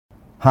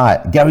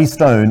Hi, Gary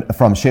Stone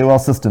from Sharewell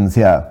Systems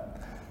here.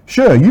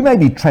 Sure, you may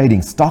be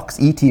trading stocks,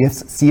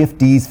 ETFs,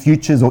 CFDs,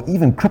 futures, or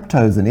even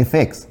cryptos and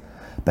FX,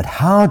 but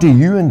how do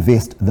you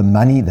invest the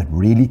money that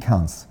really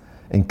counts,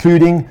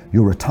 including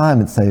your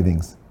retirement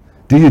savings?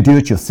 Do you do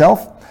it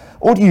yourself,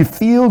 or do you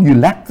feel you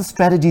lack the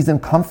strategies and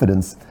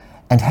confidence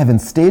and have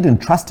instead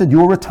entrusted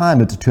your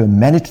retirement to a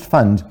managed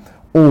fund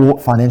or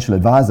financial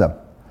advisor,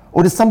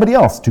 or to somebody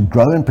else to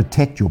grow and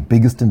protect your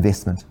biggest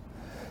investment?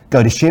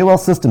 Go to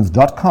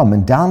sharewellsystems.com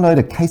and download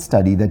a case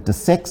study that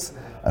dissects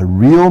a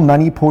real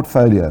money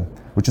portfolio,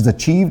 which has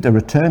achieved a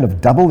return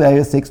of double the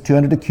ASX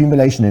 200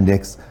 accumulation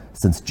index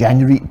since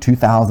January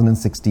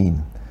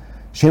 2016.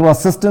 Sharewell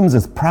Systems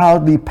is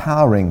proudly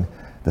powering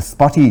the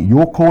Spotty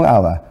Your Call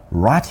Hour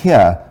right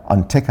here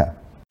on Ticker.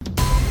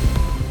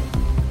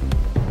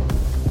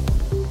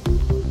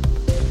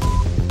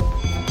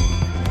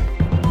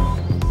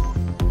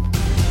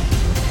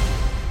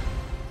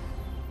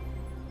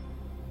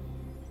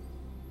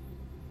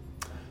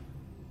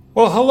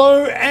 Well,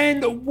 hello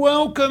and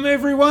welcome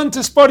everyone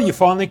to Spotty. You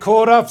finally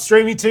caught up,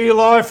 streaming to you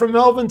live from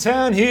Melbourne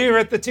town here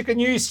at the Ticker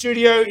News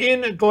studio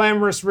in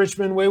glamorous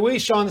Richmond, where we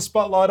shine the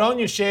spotlight on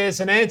your shares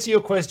and answer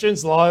your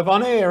questions live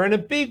on air. And a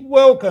big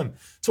welcome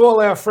to all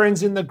our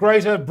friends in the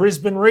greater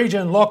Brisbane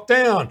region, locked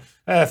down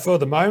for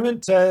the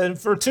moment,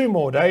 for 2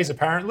 more days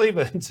apparently,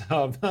 but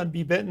I'd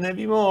be betting there'd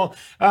be more.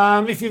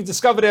 If you've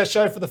discovered our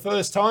show for the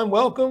first time,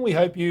 welcome. We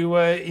hope you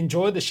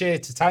enjoy the share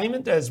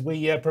entertainment as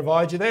we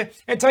provide you there,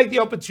 and take the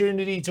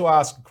opportunity to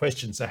ask a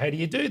question. So how do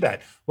you do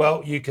that?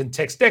 Well, you can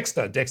text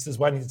Dexter. Dexter's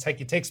waiting to take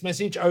your text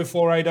message,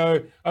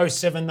 0480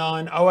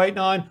 079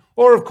 089,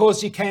 or of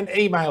course you can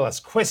email us,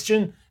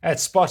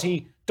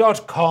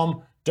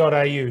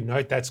 question@spotty.com.au.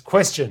 Note that's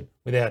question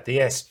without the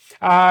S.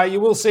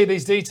 You will see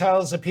these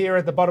details appear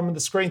at the bottom of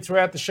the screen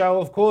throughout the show,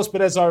 of course, but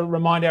as I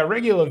remind our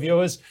regular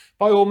viewers,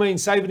 by all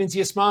means, save it into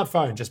your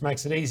smartphone. Just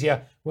makes it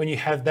easier when you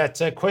have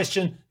that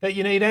question that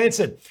you need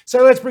answered.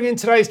 So let's bring in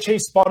today's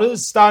chief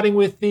spotters, starting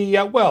with the,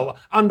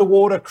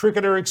 underwater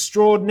cricketer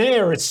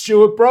extraordinaire. It's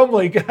Stuart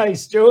Bromley. G'day,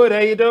 Stuart. How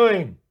you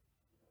doing?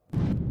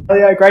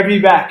 Yeah, great to be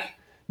back.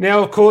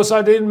 Now, of course,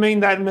 I didn't mean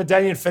that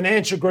Medallion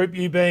Financial Group,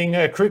 you being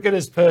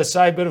cricketers per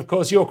se, but of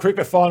course your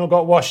cricket final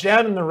got washed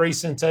out in the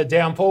recent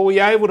downpour. Were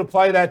you able to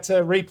play that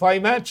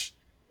replay match?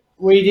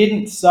 We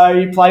didn't, so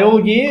you play all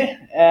year,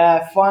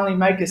 finally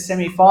make a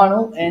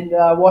semi-final, and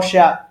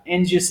washout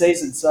ends your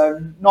season.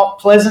 So not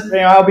pleasant.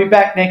 I'll be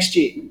back next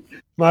year.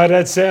 Mate,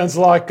 that sounds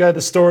like the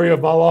story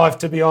of my life,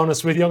 to be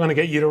honest with you. I'm going to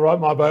get you to write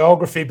my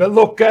biography. But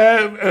look,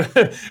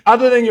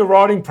 other than your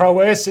writing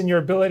prowess and your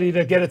ability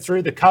to get it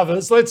through the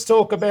covers, let's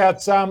talk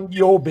about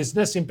your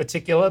business in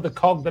particular, the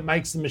cog that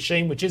makes the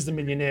machine, which is the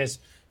Millionaires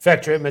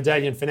Factory at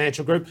Medallion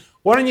Financial Group.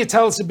 Why don't you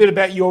tell us a bit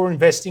about your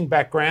investing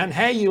background,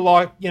 how you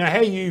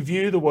how you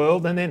view the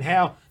world, and then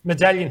how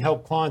Medallion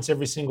help clients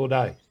every single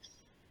day?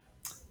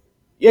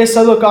 Yeah,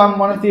 so look, I'm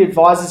one of the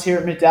advisors here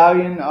at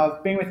Medallion.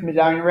 I've been with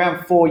Medallion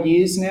around 4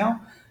 years now.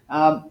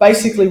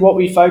 Basically, what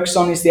we focus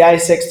on is the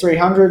ASX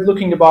 300,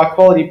 looking to buy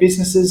quality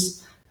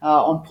businesses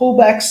on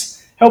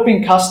pullbacks,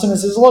 helping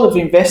customers. There's a lot of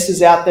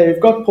investors out there who've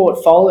got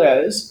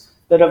portfolios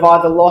that have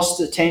either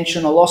lost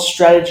attention or lost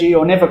strategy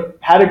or never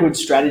had a good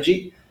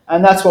strategy.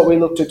 And that's what we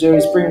look to do,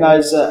 is bring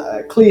those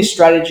clear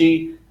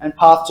strategy and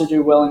path to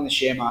do well in the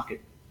share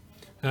market.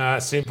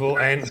 Simple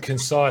and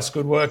concise,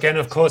 good work. And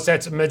of course,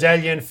 that's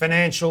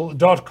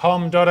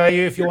medallionfinancial.com.au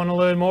if you want to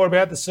learn more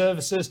about the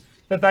services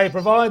that they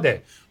provide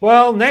there.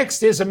 Well,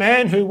 next is a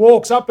man who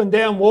walks up and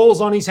down walls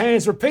on his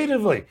hands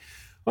repeatedly.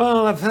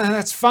 Well,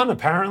 that's fun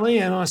apparently,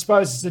 and I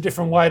suppose it's a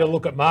different way to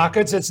look at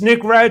markets. It's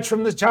Nick Raj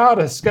from the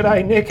Chartist.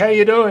 G'day, Nick. How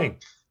you doing?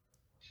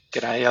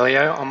 G'day,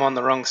 Elio. I'm on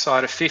the wrong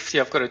side of 50.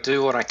 I've got to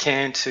do what I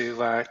can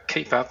to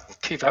keep up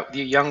with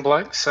you young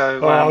blokes. So,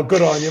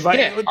 good on you, mate.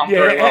 Yeah, I'm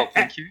very well,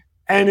 thank you.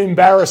 And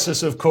embarrass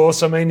us, of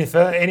course. I mean, if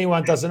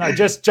anyone doesn't know,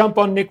 just jump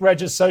on Nick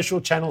Raj's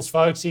social channels,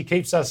 folks. He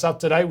keeps us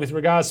up to date with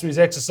regards to his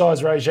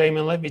exercise regime,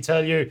 and let me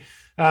tell you,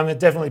 it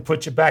definitely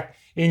puts you back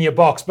in your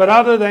box. But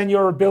other than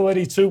your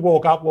ability to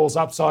walk up walls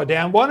upside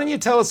down, why don't you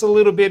tell us a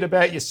little bit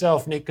about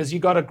yourself, Nick, because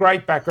you've got a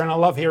great background. I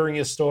love hearing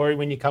your story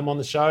when you come on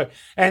the show.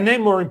 And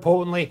then more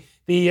importantly,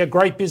 the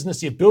great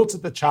business you've built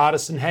at the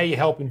Chartist and how you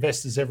help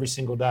investors every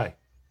single day.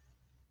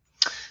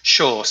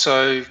 Sure.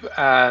 So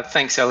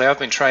thanks, Ellie. I've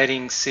been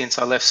trading since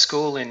I left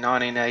school in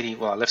 1980.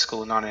 Well, I left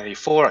school in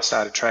 1984. I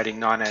started trading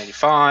in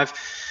 1985.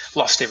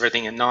 Lost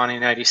everything in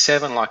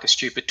 1987, like a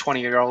stupid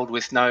 20-year-old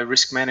with no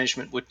risk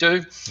management would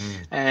do.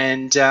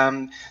 And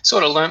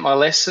sort of learnt my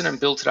lesson and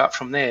built it up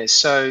from there.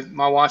 So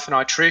my wife and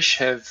I, Trish,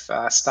 have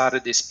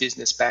started this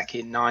business back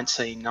in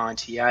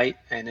 1998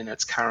 and in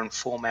its current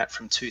format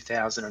from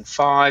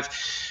 2005.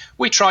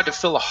 We tried to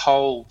fill a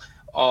hole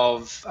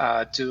of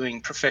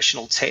doing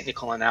professional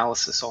technical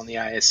analysis on the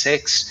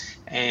ASX,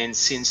 and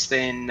since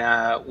then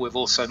we've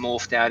also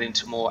morphed out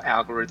into more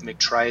algorithmic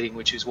trading,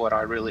 which is what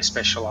I really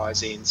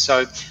specialize in.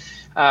 So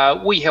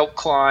We help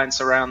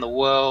clients around the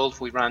world.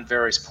 We run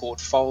various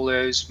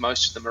portfolios.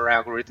 Most of them are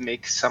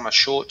algorithmic. Some are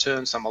short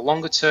term, some are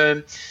longer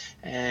term.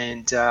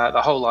 And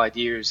the whole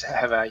idea is to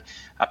have a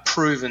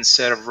proven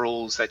set of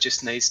rules that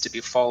just needs to be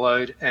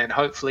followed and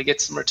hopefully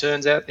get some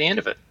returns out at the end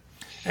of it.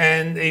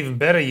 And even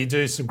better, you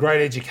do some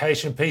great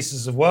education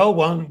pieces as well,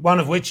 one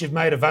of which you've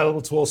made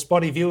available to all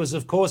Spotty viewers,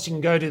 of course. You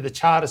can go to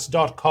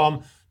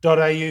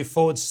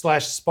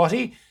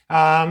thechartist.com.au/Spotty.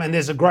 And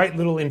there's a great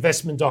little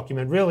investment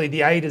document, really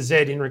the A to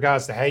Z in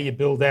regards to how you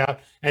build out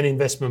an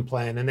investment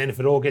plan. And then if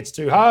it all gets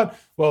too hard,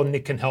 well,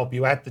 Nick can help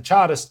you at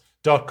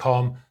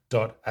thechartist.com.au.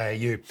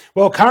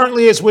 Well,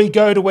 currently as we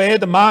go to air,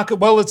 the market,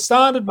 well, it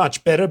started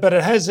much better, but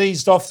it has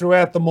eased off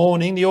throughout the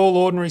morning. The All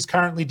Ordinary is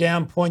currently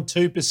down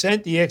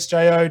 0.2%, the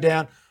XJO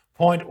down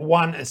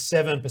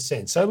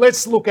 0.17%. So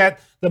let's look at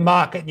the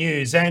market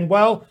news. And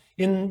well,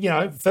 in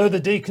further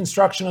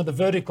deconstruction of the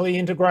vertically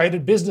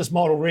integrated business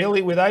model,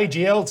 really, with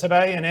AGL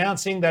today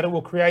announcing that it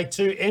will create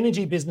two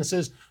energy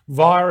businesses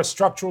via a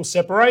structural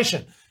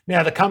separation.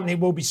 Now, the company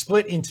will be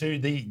split into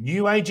the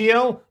new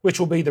AGL, which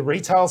will be the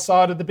retail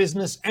side of the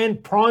business,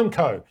 and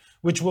Primeco,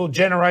 which will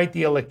generate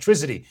the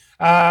electricity.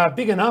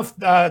 Big enough,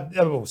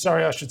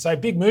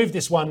 big move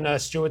this one,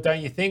 Stuart, don't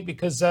you think?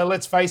 Because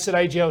let's face it,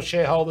 AGL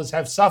shareholders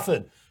have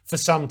suffered for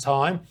some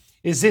time.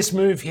 Is this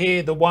move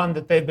here the one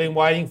that they've been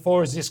waiting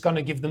for? Is this going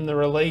to give them the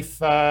relief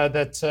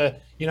that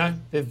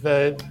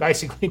they've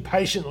basically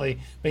patiently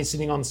been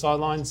sitting on the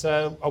sidelines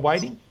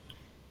awaiting?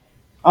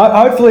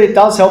 Hopefully it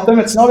does help them.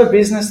 It's not a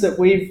business that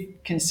we've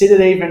considered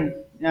even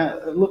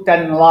looked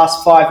at in the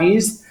last 5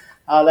 years.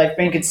 They've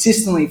been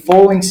consistently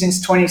falling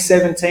since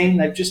 2017.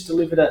 They've just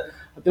delivered I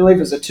believe it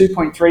was a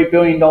 $2.3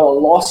 billion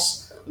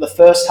loss for the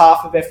first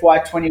half of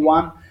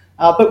FY21.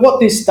 But what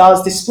this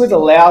does, this split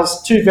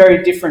allows two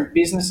very different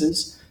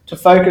businesses to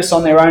focus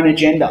on their own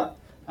agenda.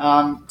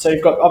 So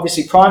you've got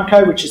obviously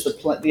Primeco, which is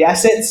the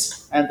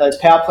assets and those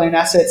power plant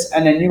assets,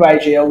 and then new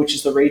AGL, which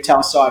is the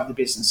retail side of the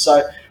business.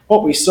 So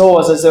what we saw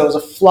was as there was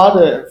a flood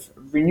of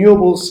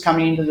renewables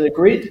coming into the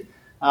grid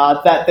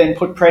that then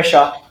put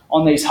pressure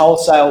on these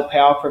wholesale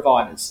power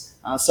providers.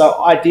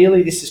 So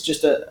ideally, this is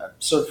just a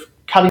sort of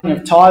cutting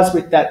of ties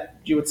with that,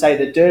 you would say,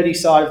 the dirty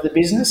side of the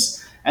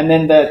business. And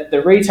then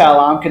the retail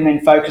arm can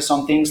then focus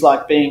on things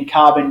like being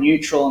carbon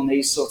neutral and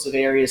these sorts of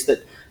areas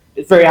that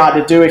it's very hard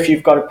to do if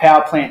you've got a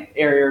power plant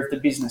area of the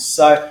business.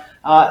 So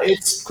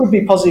it could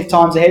be positive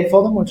times ahead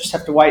for them. We'll just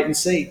have to wait and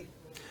see.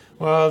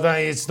 Well,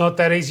 it's not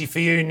that easy for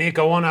you, Nick.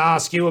 I want to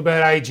ask you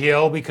about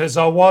AGL because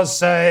I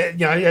was,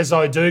 as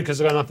I do,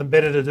 because I've got nothing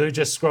better to do,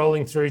 just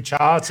scrolling through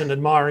charts and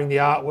admiring the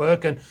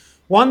artwork. And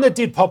one that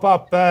did pop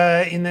up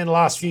in the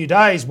last few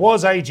days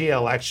was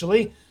AGL,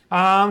 actually.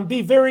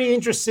 Be very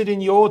interested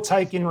in your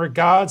take in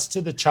regards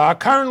to the chart.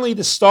 Currently,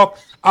 the stock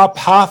up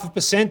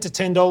 0.5% to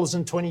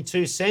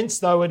 $10.22,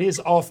 though it is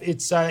off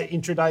its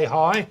intraday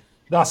high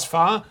thus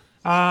far.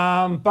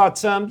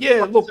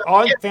 Look,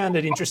 I found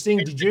it interesting.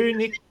 Did you,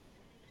 Nick?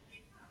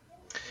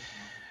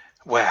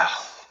 Well,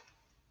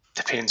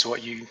 depends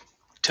what you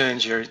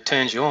turns you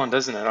on,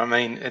 doesn't it? I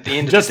mean, at the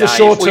end of just the day, the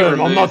short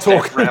term. I'm not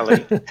talking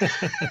rally.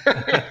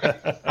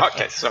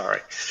 Okay,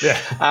 sorry.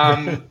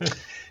 Yeah.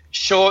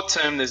 Short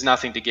term, there's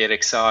nothing to get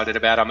excited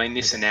about. I mean,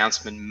 this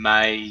announcement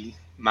may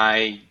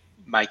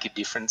make a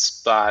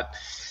difference, but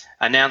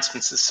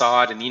announcements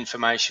aside and the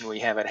information we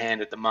have at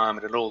hand at the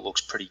moment, it all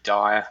looks pretty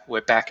dire.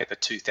 We're back at the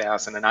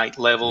 2008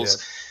 levels.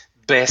 Yeah.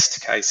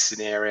 Best case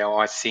scenario,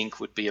 I think,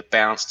 would be a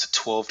bounce to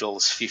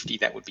 $12.50.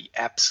 That would be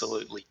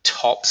absolutely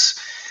tops.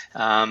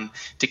 To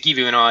give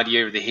you an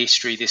idea of the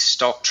history, this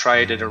stock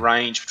traded a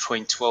range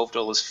between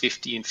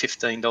 $12.50 and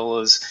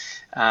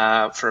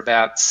 $15 for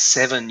about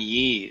 7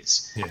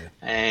 years. Yeah.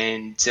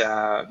 And,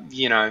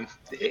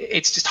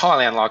 it's just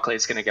highly unlikely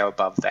it's going to go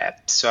above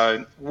that.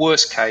 So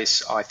worst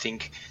case, I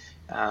think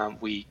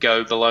we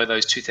go below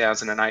those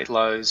 2008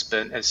 lows,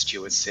 but as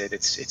Stuart said,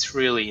 it's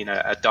really in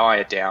a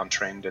dire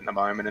downtrend at the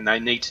moment, and they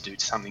need to do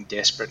something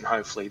desperate, and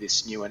hopefully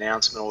this new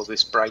announcement or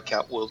this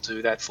breakup will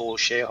do that for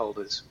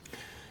shareholders.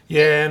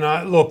 Yeah,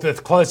 and look, the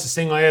closest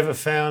thing I ever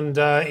found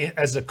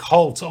as a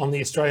cult on the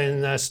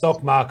Australian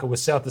stock market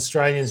was South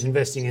Australians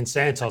investing in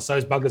Santos.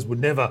 Those buggers would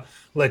never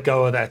let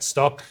go of that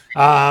stock.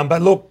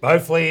 But look,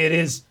 hopefully it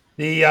is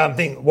the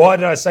thing. Why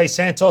did I say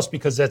Santos?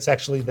 Because that's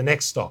actually the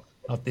next stock.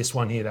 Not this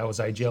one here, that was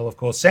AGL, of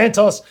course.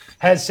 Santos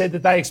has said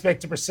that they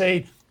expect to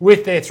proceed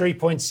with their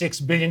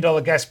 $3.6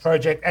 billion gas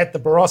project at the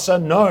Barossa.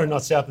 No,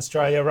 not South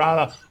Australia,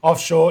 rather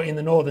offshore in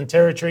the Northern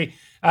Territory.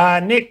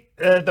 Nick,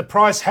 the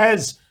price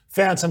has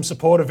found some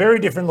support, a very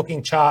different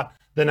looking chart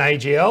than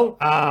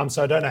AGL.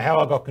 So I don't know how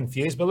I got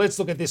confused, but let's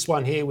look at this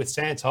one here with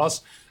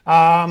Santos.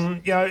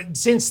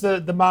 Since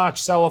the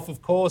March sell-off,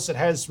 of course, it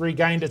has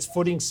regained its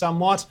footing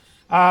somewhat.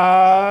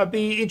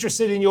 Be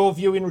interested in your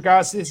view in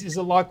regards to this. Is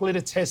it likely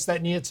to test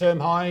that near-term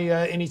high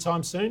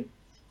anytime soon?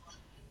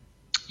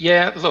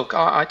 Yeah, look,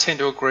 I tend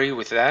to agree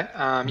with that.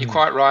 You're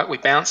quite right. We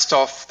bounced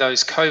off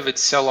those COVID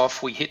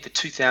sell-off. We hit the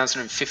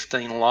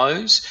 2015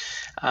 lows.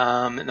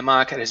 And the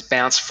market has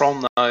bounced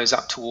from those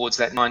up towards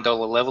that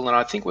 $9 level, and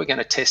I think we're going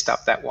to test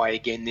up that way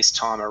again this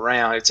time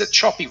around. It's a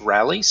choppy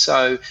rally,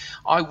 so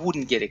I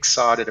wouldn't get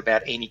excited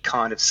about any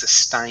kind of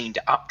sustained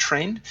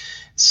uptrend.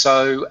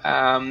 So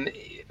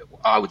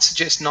I would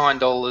suggest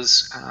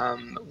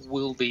 $9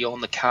 will be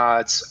on the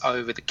cards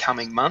over the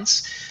coming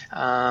months.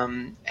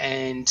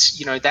 And,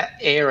 you know, that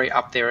area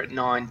up there at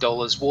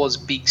 $9 was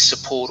big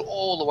support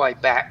all the way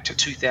back to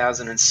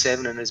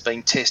 2007 and has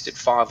been tested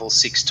 5 or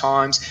 6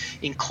 times,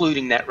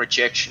 including that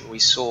rejection we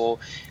saw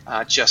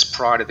just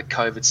prior to the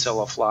COVID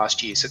sell-off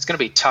last year. So it's going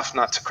to be a tough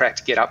nut to crack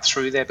to get up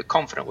through there, but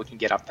confident we can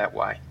get up that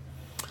way.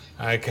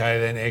 Okay,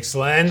 then,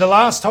 excellent. And the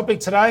last topic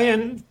today,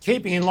 and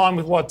keeping in line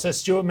with what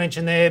Stuart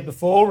mentioned there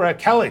before,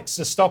 Calix,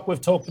 a stock we've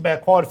talked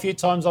about quite a few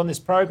times on this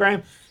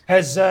program,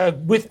 has,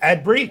 with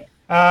Adbury,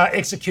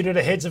 executed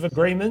a heads of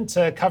agreement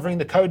covering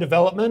the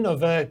co-development of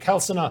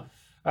calciner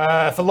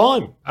for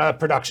lime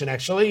production,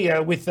 actually,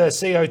 with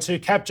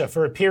CO2 capture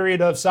for a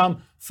period of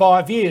some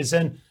 5 years.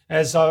 And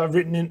as I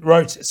in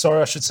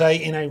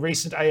a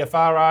recent AFR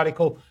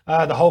article,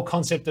 the whole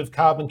concept of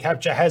carbon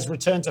capture has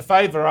returned to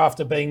favour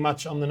after being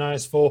much on the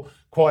nose for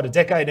quite a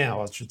decade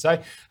now, I should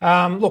say.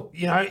 Look,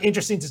 you know,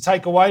 interesting to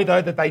take away,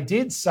 though, that they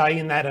did say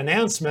in that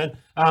announcement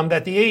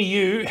that the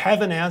EU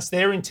have announced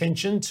their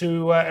intention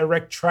to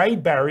erect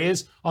trade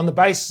barriers on the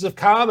basis of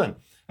carbon.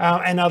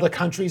 And other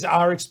countries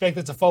are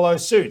expected to follow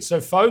suit.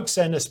 So, folks,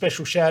 and a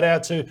special shout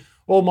out to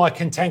all my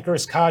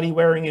cantankerous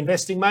cardi-wearing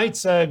investing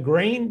mates,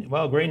 green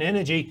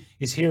energy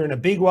is here in a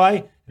big way,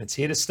 and it's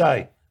here to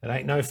stay. It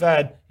ain't no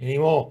fad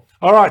anymore.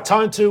 All right,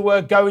 time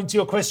to go into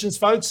your questions,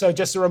 folks. So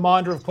just a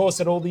reminder, of course,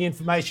 that all the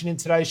information in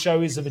today's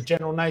show is of a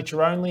general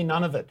nature only.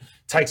 None of it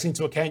takes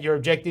into account your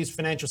objectives,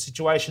 financial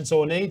situations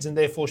or needs, and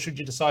therefore, should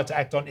you decide to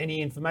act on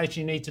any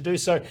information, you need to do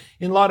so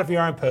in light of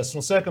your own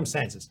personal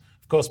circumstances.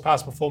 Of course,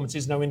 past performance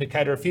is no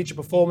indicator of future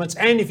performance.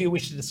 And if you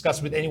wish to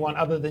discuss with anyone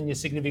other than your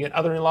significant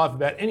other in life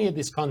about any of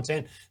this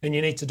content, then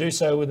you need to do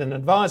so with an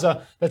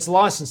advisor that's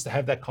licensed to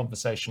have that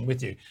conversation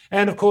with you.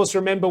 And of course,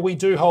 remember, we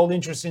do hold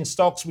interest in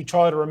stocks. We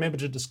try to remember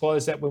to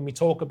disclose that when we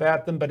talk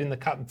about them, but in the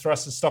cut and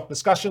thrust of stock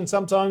discussion,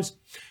 sometimes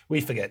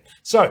we forget.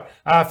 So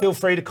feel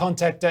free to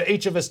contact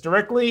each of us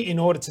directly in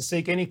order to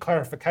seek any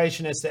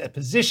clarification as to a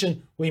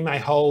position we may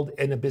hold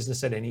in a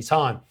business at any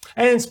time.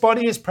 And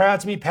Spotty is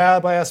proud to be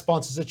powered by our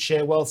sponsors at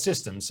Share Wealth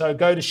Systems. So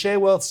go to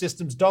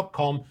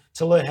sharewealthsystems.com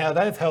to learn how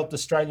they've helped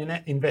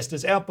Australian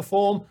investors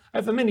outperform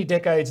over many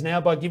decades now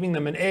by giving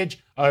them an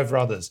edge over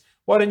others.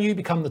 Why don't you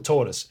become the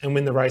tortoise and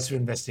win the race for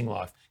investing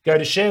life? Go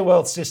to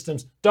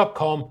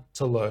sharewealthsystems.com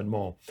to learn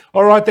more.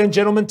 All right then,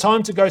 gentlemen,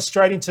 time to go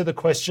straight into the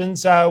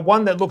questions.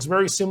 One that looks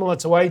very similar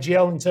to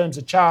AGL in terms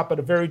of chart, but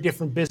a very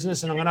different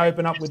business. And I'm going to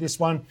open up with this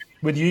one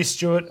with you,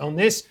 Stuart, on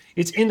this.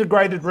 It's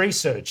integrated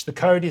research. The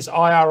code is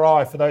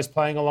IRI for those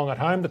playing along at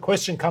home. The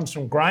question comes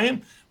from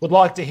Graham. Would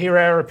like to hear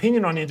our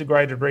opinion on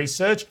integrated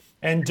research.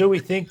 And do we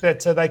think that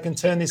they can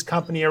turn this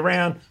company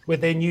around with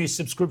their new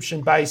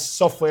subscription-based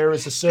software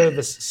as a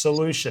service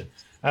solution?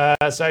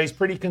 So he's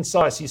pretty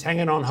concise. He's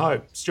hanging on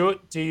hope.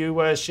 Stuart, do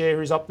you share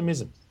his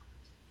optimism?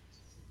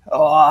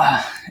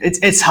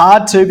 It's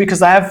hard to, because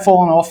they have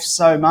fallen off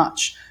so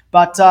much.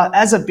 But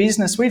as a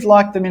business, we've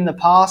liked them in the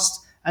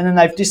past and then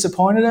they've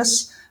disappointed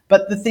us.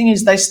 But the thing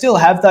is, they still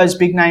have those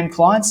big name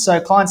clients.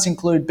 So clients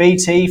include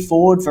BT,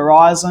 Ford,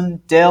 Verizon,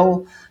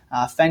 Dell,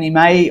 Fannie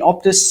Mae,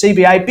 Optus,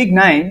 CBA, big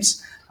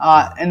names.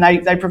 And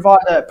they provide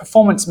a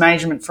performance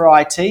management for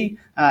IT,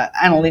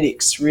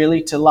 analytics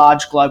really to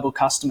large global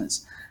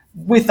customers.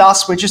 With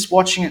us, we're just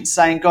watching it and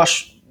saying,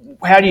 gosh,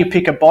 how do you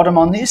pick a bottom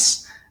on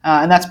this?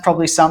 And that's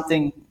probably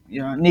something, you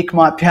know, Nick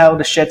might be able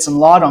to shed some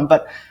light on.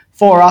 But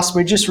for us,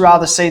 we'd just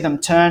rather see them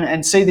turn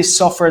and see this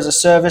software as a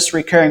service,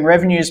 recurring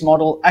revenues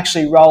model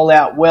actually roll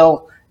out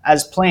well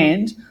as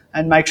planned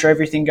and make sure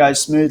everything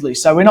goes smoothly.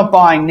 So we're not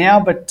buying now,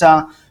 but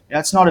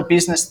it's not a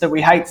business that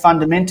we hate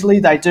fundamentally.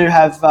 They do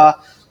have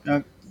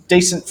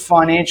decent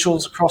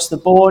financials across the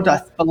board.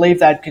 I believe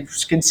they're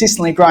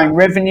consistently growing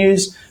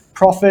revenues,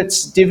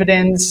 profits,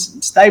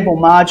 dividends, stable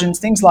margins,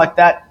 things like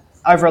that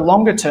over a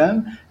longer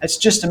term. It's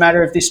just a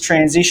matter of this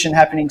transition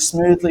happening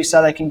smoothly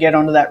so they can get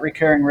onto that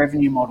recurring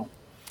revenue model.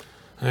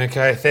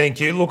 Okay, thank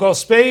you. Look, I'll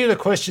spare you the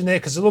question there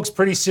because it looks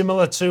pretty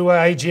similar to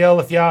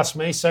AGL, if you ask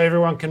me, so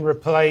everyone can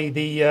replay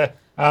the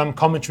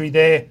commentary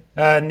there,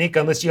 Nick,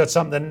 unless you got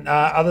something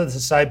other to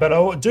say. But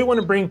I do want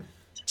to bring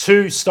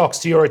two stocks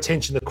to your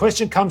attention. The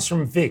question comes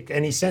from Vic,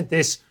 and he sent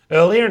this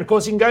earlier. And of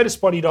course, you can go to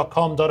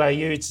spotty.com.au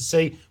to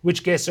see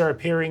which guests are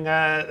appearing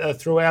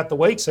throughout the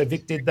week. So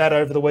Vic did that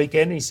over the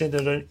weekend, and he sent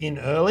it in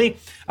early.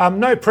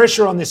 No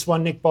pressure on this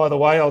one, Nick, by the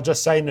way. I'll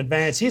just say in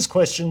advance. His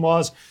question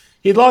was,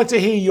 he'd like to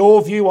hear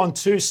your view on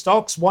two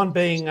stocks, one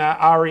being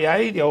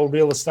REA, the old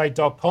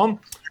realestate.com,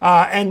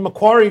 and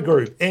Macquarie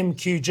Group,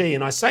 MQG.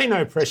 And I say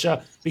no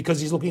pressure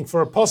because he's looking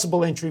for a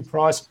possible entry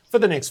price for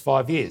the next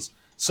 5 years.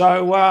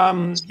 So,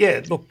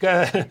 look,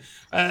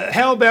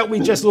 how about we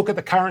just look at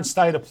the current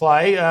state of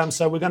play?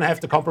 So we're going to have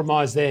to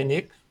compromise there,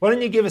 Nick. Why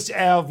don't you give us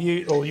our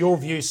view, or your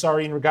view,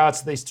 in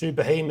regards to these two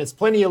behemoths?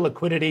 Plenty of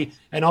liquidity,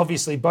 and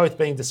obviously both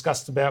being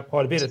discussed about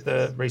quite a bit at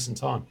the recent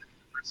time.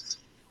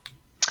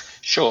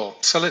 Sure.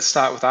 So let's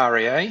start with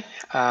REA.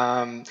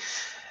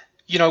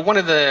 One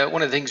of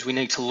the things we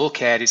need to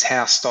look at is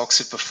how stocks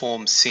have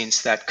performed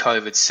since that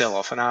COVID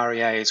sell-off, and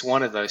REA is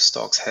one of those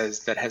stocks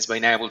that has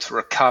been able to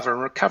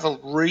recover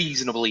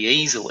reasonably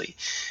easily.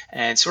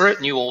 And so we're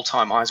at new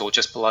all-time highs, or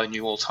just below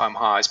new all-time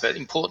highs. But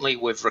importantly,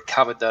 we've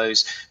recovered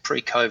those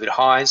pre-COVID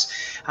highs.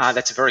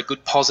 That's a very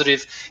good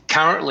positive.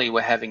 Currently,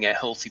 we're having a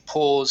healthy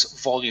pause.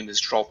 Volume has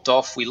dropped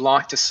off. We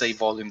like to see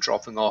volume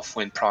dropping off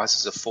when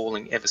prices are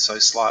falling ever so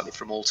slightly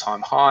from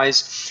all-time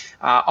highs.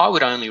 I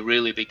would only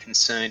really be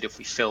concerned if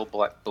we fell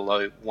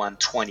below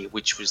 120,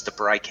 which was the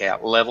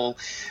breakout level.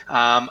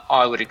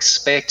 I would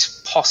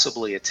expect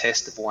possibly a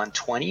test of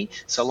 120,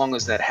 so long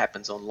as that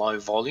happens on low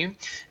volume.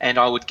 And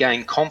I would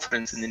gain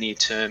confidence in the near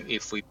term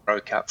if we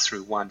broke up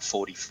through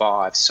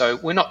 145. So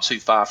we're not too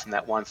far from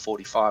that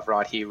 145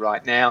 right here,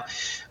 right now.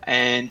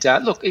 And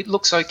look, it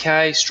looks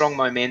okay, strong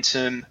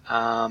momentum.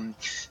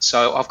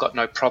 So I've got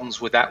no problems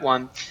with that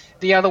one.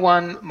 The other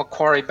one,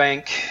 Macquarie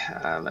Bank,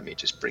 let me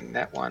just bring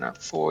that one up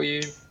for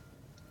you.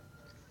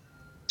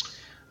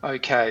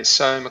 Okay,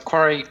 so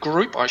Macquarie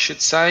Group, I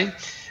should say.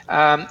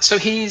 So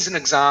here's an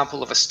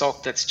example of a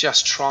stock that's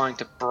just trying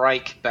to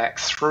break back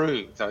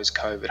through those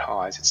COVID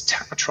highs. It's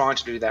trying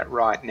to do that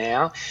right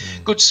now.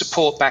 Good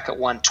support back at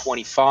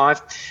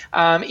 125.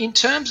 In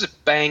terms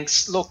of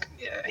banks, look,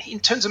 in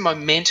terms of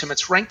momentum,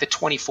 it's ranked the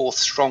 24th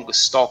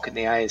strongest stock in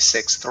the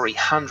ASX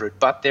 300,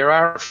 but there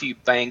are a few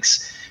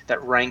banks that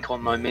rank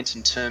on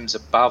momentum terms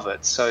above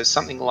it. So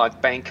something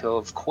like Bank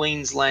of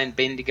Queensland,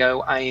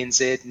 Bendigo,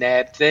 ANZ,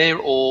 NAB, they're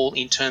all,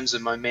 in terms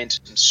of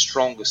momentum,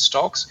 stronger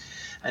stocks,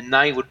 and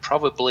they would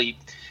probably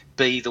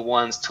be the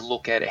ones to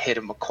look at ahead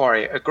of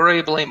Macquarie.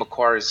 Agreeably,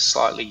 Macquarie is a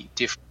slightly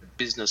different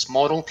business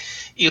model.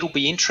 It'll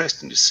be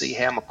interesting to see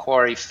how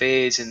Macquarie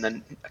fares in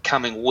the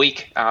coming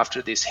week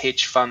after this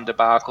hedge fund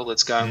debacle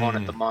that's going on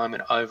at the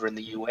moment over in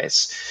the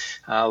US.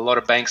 A lot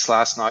of banks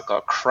last night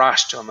got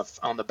crushed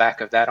on the back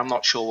of that. I'm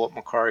not sure what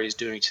Macquarie is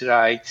doing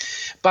today,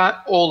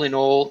 but all in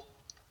all,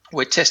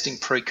 we're testing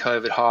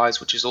pre-COVID highs,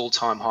 which is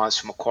all-time highs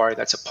for Macquarie.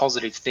 That's a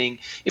positive thing.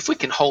 If we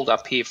can hold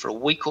up here for a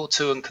week or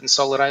two and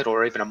consolidate,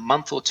 or even a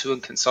month or two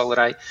and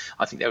consolidate,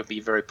 I think that would be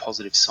a very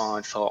positive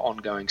sign for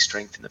ongoing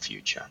strength in the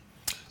future.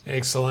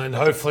 Excellent.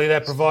 Hopefully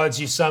that provides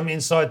you some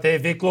insight there,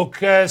 Vic. Look,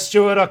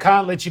 Stuart, I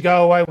can't let you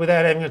go away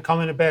without having a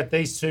comment about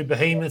these two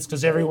behemoths,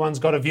 because everyone's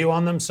got a view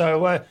on them.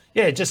 So,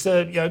 just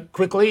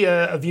quickly,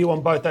 a view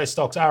on both those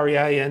stocks,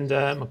 REA and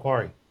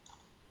Macquarie.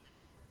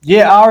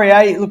 Yeah,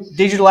 REA, look,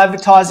 digital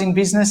advertising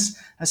business,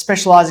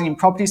 specialising in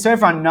property. So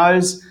everyone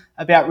knows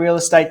about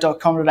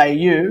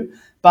realestate.com.au,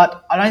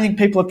 but I don't think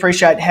people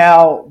appreciate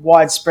how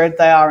widespread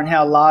they are and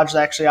how large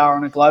they actually are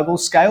on a global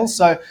scale.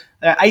 So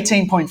they're an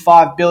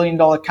 $18.5 billion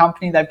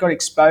company. They've got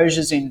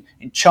exposures in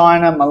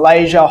China,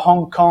 Malaysia,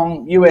 Hong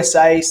Kong,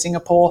 USA,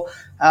 Singapore.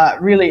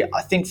 Really,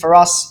 I think for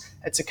us,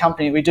 it's a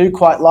company we do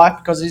quite like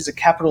because it is a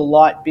capital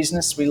light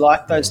business. We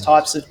like those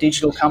types of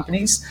digital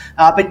companies.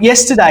 But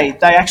yesterday,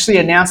 they actually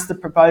announced the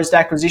proposed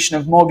acquisition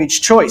of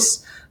Mortgage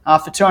Choice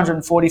for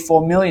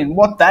 $244 million.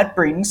 What that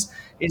brings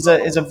is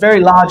a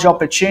very large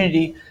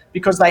opportunity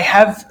because they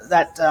have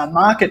that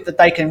market that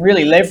they can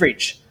really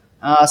leverage.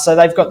 So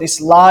they've got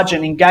this large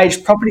and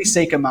engaged property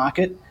seeker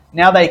market.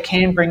 Now they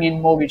can bring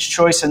in Mortgage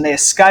Choice and their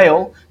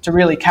scale to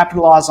really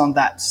capitalise on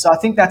that. So I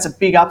think that's a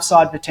big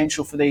upside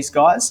potential for these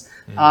guys.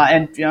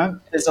 And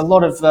there's a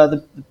lot of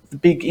the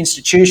big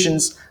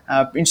institutions,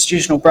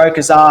 institutional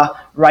brokers are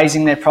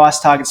raising their price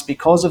targets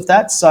because of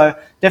that. So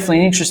definitely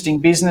an interesting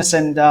business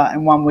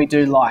and one we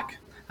do like.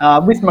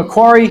 With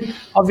Macquarie,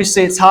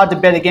 obviously it's hard to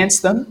bet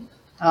against them.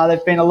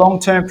 They've been a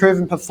long-term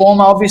proven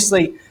performer.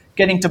 Obviously,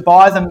 getting to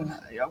buy them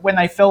when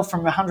they fell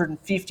from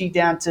 150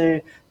 down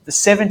to the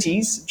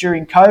 70s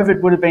during COVID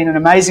would have been an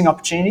amazing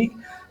opportunity.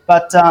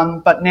 But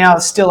now,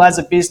 still as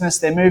a business,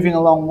 they're moving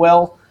along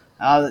well.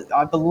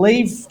 I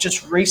believe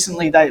just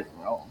recently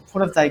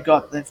what have they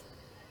got? They've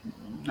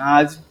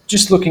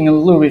just looking a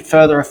little bit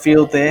further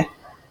afield there.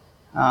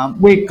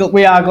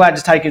 We are glad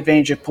to take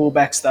advantage of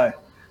pullbacks though,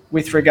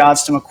 with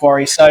regards to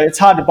Macquarie. So it's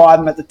hard to buy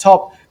them at the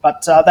top,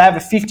 but they have a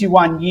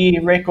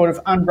 51-year record of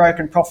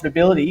unbroken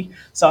profitability.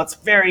 So it's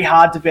very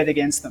hard to bet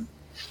against them.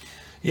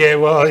 Yeah,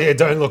 well,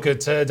 don't look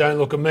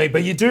at me.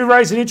 But you do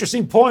raise an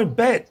interesting point,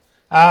 Bet.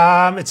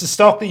 It's a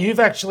stock that you've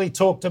actually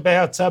talked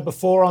about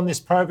before on this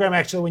program.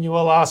 Actually, when you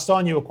were last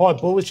on, you were quite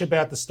bullish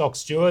about the stock,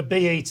 Stuart.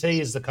 BET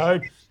is the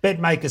code.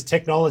 BetMakers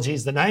Technology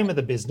is the name of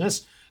the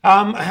business.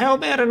 How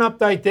about an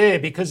update there?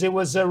 Because it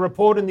was a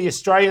report in The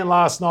Australian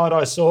last night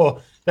I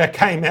saw that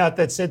came out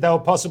that said they were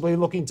possibly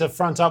looking to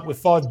front up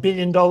with $5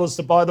 billion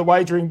to buy the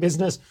wagering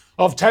business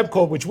of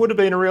Tabcorp, which would have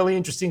been a really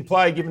interesting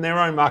play given their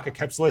own market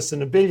cap's less than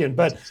 $1 billion.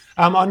 But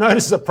I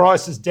noticed the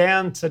price is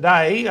down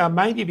today,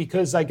 maybe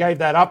because they gave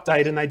that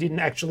update and they didn't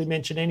actually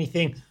mention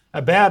anything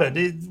about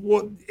it.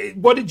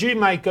 What did you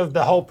make of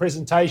the whole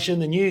presentation,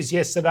 the news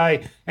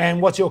yesterday,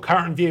 and what's your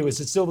current view? Is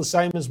it still the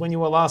same as when you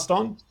were last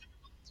on?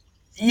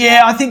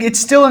 Yeah, I think it's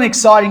still an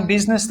exciting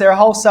business. They're a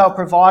wholesale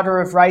provider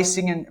of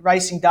racing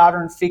data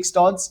and fixed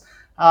odds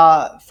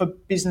for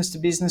business to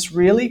business,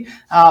 really.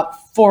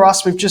 For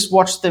us, we've just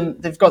watched them.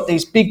 They've got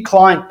these big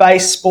client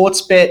base,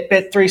 Sportsbet,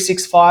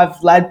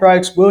 Bet365,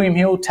 Ladbrokes, William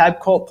Hill,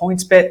 Tabcorp,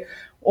 PointsBet.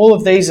 All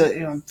of these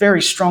are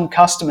very strong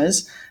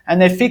customers,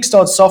 and their fixed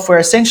odds software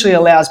essentially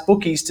allows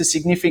bookies to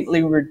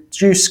significantly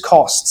reduce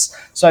costs.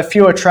 So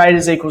fewer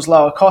traders equals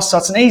lower costs. So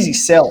it's an easy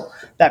sell,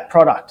 that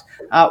product.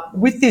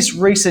 With this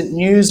recent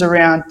news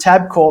around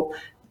Tabcorp,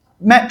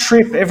 Matt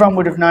Tripp, everyone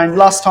would have known,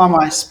 last time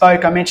I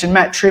spoke, I mentioned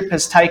Matt Tripp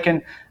has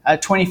taken a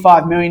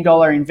 $25 million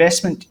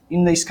investment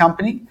in this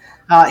company.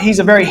 He's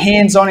a very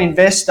hands-on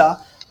investor.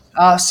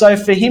 So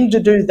for him to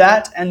do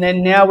that, and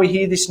then now we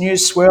hear this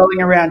news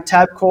swirling around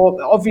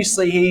Tabcorp,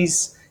 obviously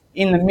he's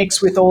in the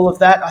mix with all of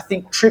that. I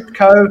think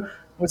Tripco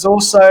was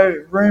also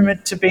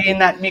rumoured to be in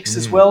that mix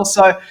as well.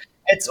 So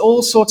it's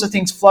all sorts of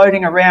things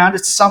floating around.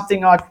 It's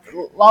something I'd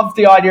love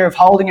the idea of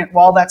holding it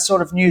while that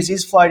sort of news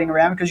is floating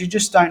around, because you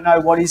just don't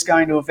know what is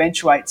going to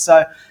eventuate.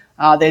 So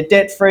they're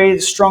debt-free,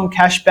 strong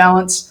cash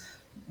balance,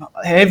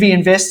 heavy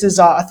investors.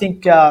 I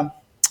think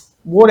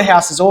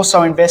Waterhouse has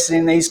also invested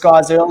in these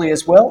guys early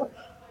as well.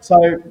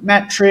 So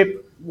Matt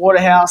Tripp,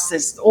 Waterhouse,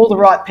 there's all the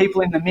right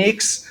people in the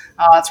mix.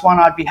 It's one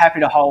I'd be happy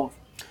to hold.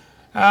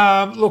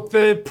 Look,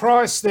 the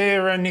price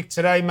there, Nick,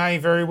 today may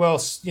very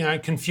well,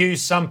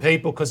 confuse some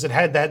people because it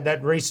had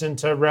that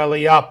recent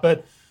rally up.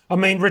 But I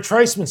mean,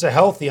 retracements are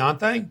healthy, aren't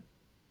they?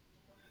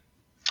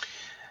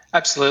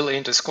 Absolutely.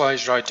 In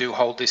disclosure, I do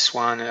hold this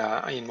one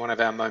in one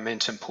of our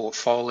momentum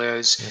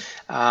portfolios.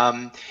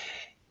 Yeah.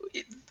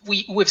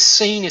 We've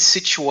seen a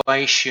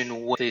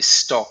situation where this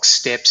stock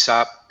steps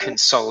up,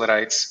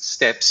 consolidates,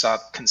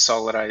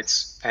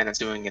 and it's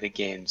doing it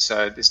again.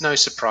 So there's no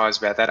surprise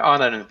about that. I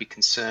don't be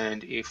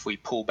concerned if we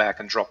pull back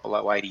and drop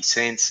below 80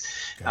 cents.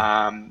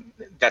 Okay.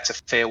 That's a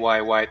fair way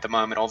away at the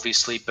moment,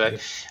 obviously,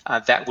 but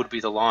that would be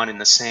the line in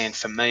the sand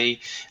for me.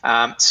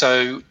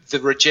 So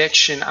the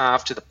rejection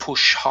after the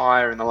push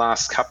higher in the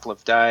last couple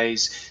of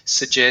days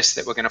suggests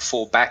that we're going to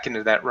fall back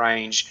into that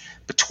range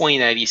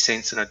between 80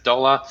 cents and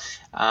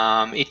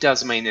 $1. It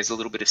does mean there's a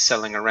little bit of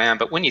selling around,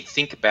 but when you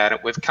think about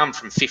it, we've come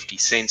from 50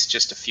 cents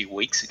just a few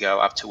weeks ago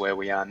up to where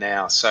we are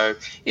now. So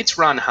it's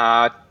run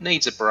hard,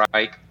 needs a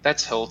break.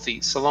 That's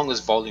healthy. So long as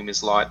volume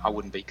is light, I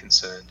wouldn't be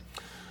concerned.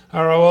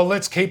 All right, well,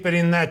 let's keep it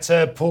in that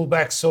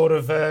pullback sort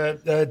of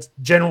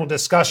general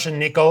discussion,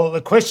 Nick.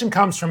 The question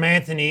comes from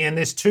Anthony, and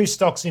there's two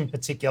stocks in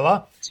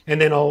particular,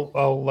 and then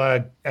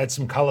I'll add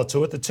some colour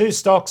to it. The two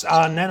stocks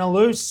are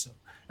Nanaloose,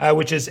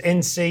 which is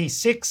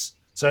NC6,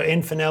 so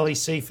N for Nelly,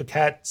 C for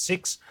Cat,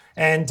 6,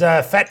 and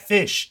Fat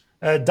Fish,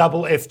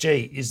 double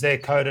FG is their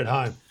code at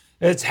home.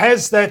 It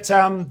has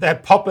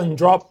that pop and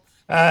drop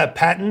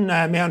pattern,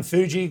 Mount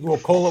Fuji, we'll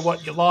call it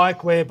what you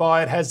like,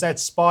 whereby it has that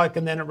spike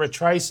and then it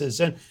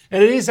retraces. And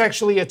it is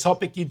actually a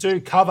topic you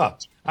do cover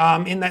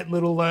in that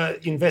little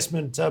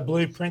investment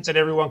blueprint that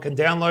everyone can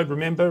download.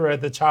 Remember,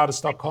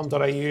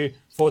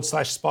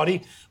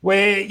 thechartist.com.au/spotty,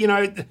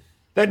 where,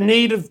 that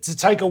need to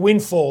take a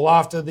windfall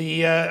after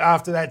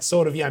that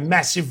sort of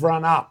massive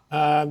run up,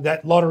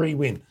 that lottery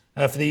win,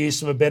 for the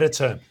use of a better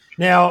term.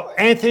 Now,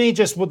 Anthony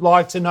just would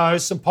like to know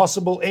some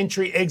possible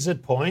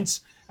entry-exit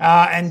points,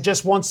 and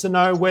just wants to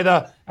know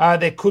whether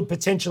there could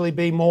potentially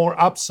be more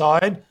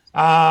upside.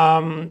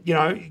 Can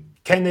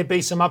there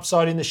be some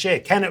upside in the share?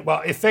 Can it,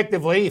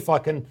 effectively, if I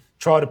can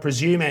try to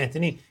presume,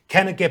 Anthony,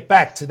 can it get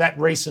back to that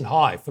recent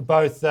high for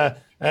both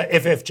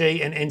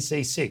FFG and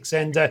NC6?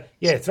 And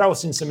throw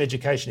us in some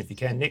education if you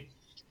can, Nick.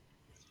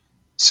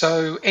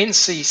 So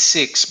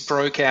NC6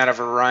 broke out of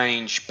a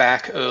range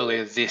back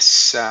earlier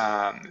this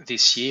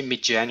year,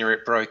 mid-January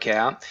it broke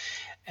out,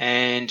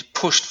 and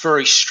pushed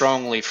very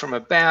strongly from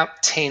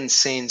about 10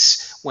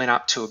 cents, went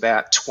up to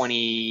about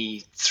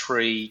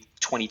 23,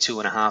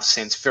 22.5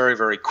 cents very,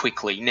 very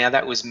quickly. Now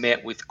that was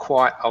met with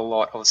quite a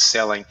lot of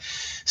selling.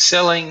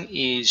 Selling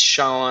is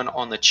shown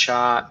on the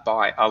chart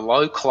by a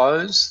low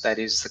close, that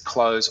is the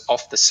close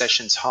off the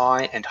session's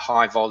high, and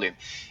high volume.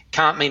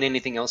 Can't mean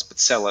anything else but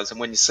sellers. And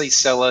when you see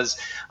sellers,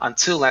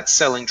 until that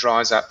selling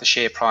dries up, the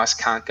share price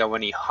can't go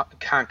any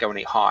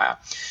higher.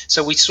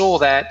 So we saw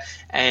that,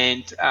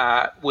 and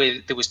where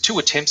there was 2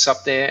 attempts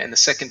up there, and the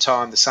second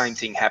time the same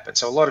thing happened.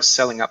 So a lot of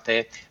selling up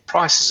there.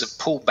 Prices have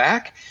pulled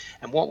back,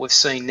 and what we've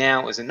seen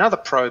now is another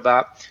probe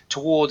up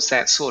towards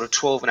that sort of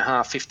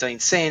 12.5, 15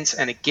 cents,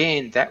 and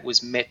again that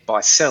was met by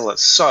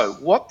sellers. So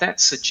what that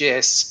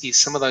suggests is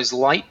some of those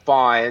late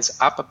buyers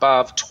up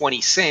above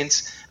 20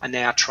 cents are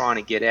now trying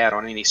to get out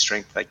on any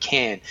strength they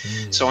can.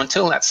 So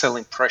until that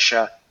selling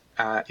pressure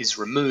is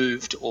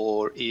removed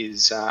or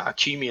is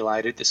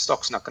accumulated, the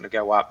stock's not going to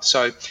go up.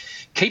 So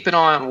keep an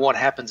eye on what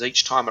happens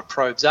each time it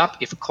probes up.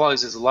 If it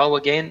closes low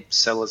again,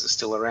 sellers are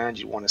still around,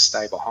 you want to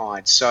stay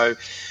behind. So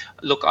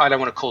look, I don't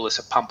want to call this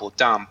a pump or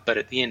dump, but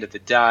at the end of the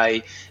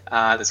day,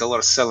 there's a lot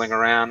of selling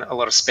around, a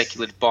lot of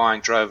speculative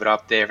buying drove it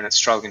up there, and it's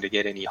struggling to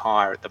get any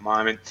higher at the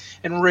moment.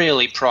 And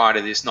really, prior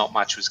to this, not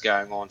much was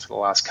going on for the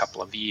last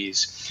couple of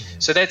years.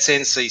 So that's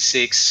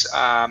NC6.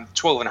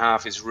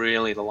 12.5 is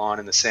really the line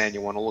in the sand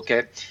you want to look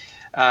at.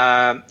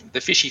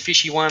 The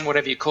fishy one,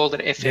 whatever you called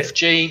it,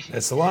 FFG.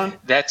 That's the one.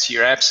 That's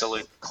your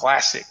absolute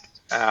classic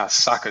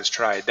suckers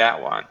trade,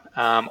 that one.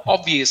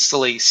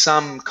 Obviously,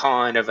 some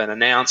kind of an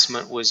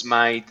announcement was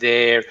made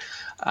there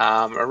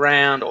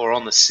around or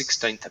on the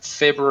 16th of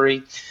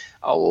February.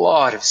 A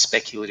lot of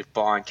speculative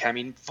buying came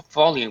in.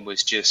 Volume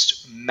was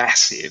just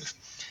massive,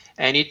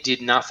 and it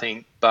did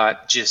nothing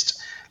but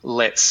just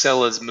let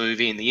sellers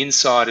move in, the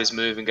insiders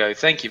move and go,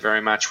 thank you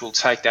very much, we'll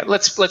take that.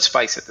 Let's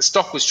face it, the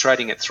stock was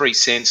trading at 3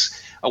 cents.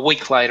 A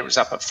week later, it was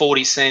up at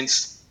 40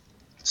 cents.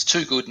 It's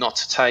too good not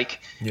to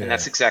take, and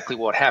that's exactly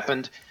what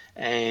happened.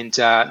 And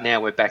now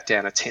we're back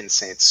down at 10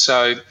 cents.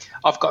 So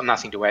I've got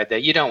nothing to add there.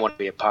 You don't want to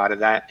be a part of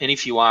that. And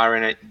if you are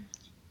in it,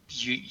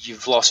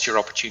 you've lost your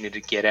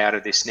opportunity to get out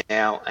of this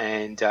now.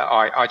 And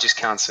I just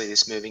can't see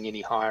this moving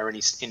any higher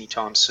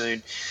anytime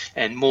soon.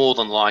 And more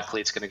than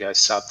likely, it's going to go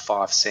sub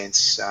 5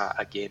 cents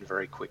again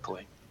very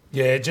quickly.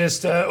 Yeah,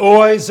 just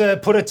always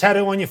put a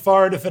tattoo on your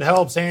forehead if it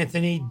helps,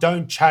 Anthony.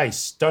 Don't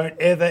chase. Don't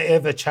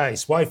ever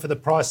chase. Wait for the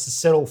price to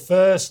settle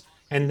first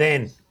and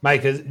then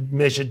make a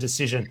measured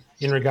decision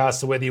in regards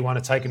to whether you want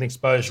to take an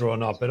exposure or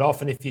not. But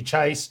often if you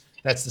chase,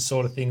 that's the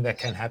sort of thing that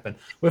can happen.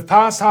 We've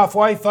passed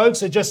halfway, folks.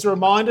 So just a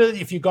reminder,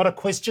 if you've got a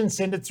question,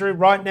 send it through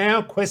right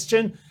now.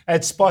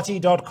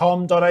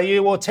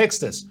 question@spotty.com.au or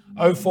text us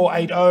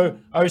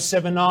 0480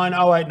 079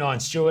 089.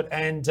 Stuart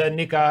and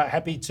Nick are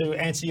happy to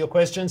answer your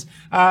questions.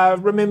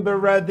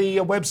 Remember the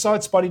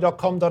website,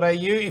 spotty.com.au,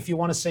 if you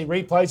want to see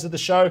replays of the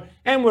show,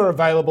 and we're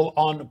available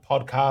on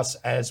podcasts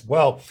as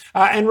well.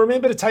 And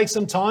remember to take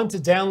some time to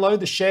download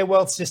the Share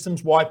Wealth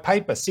Systems white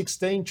paper,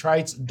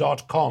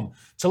 16trades.com,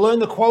 to learn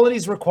the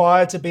qualities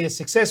required to be a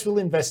successful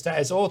investor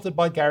as authored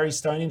by Gary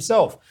Stone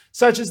himself,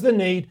 such as the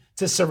need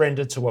to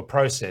surrender to a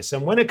process.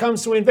 And when it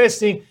comes to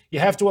investing, you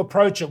have to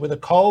approach it with a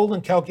cold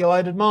and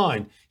calculated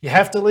mind. You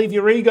have to leave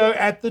your ego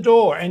at the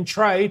door and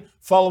trade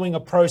following a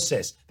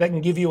process that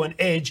can give you an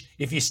edge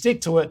if you stick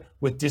to it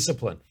with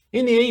discipline.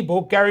 In the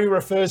ebook, Gary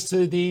refers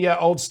to the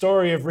old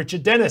story of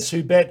Richard Dennis,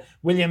 who bet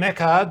William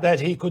Eckhart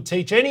that he could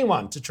teach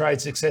anyone to trade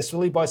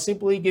successfully by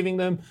simply giving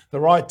them the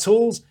right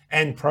tools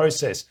and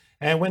process.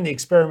 And when the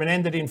experiment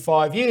ended in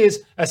 5 years,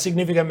 a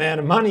significant amount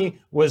of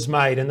money was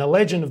made and the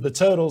legend of the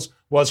turtles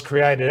was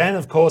created. And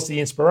of course, the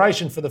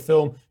inspiration for the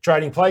film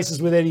Trading Places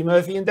with Eddie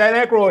Murphy and Dan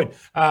Aykroyd.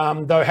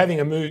 Though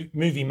having a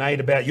movie made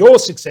about your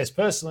success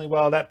personally,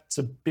 well, that's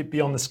a bit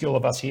beyond the skill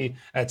of us here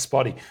at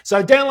Spotty.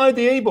 So download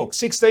the ebook,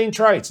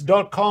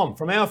 16trades.com,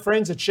 from our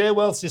friends at Share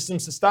Wealth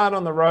Systems to start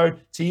on the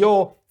road to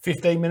your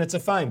 15 minutes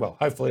of fame. Well,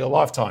 hopefully a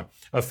lifetime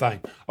of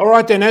fame. All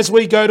right, then, as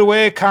we go to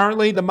air,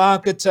 currently the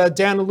market's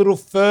down a little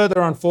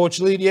further,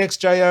 unfortunately. The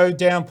XJO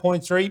down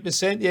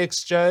 0.3%, the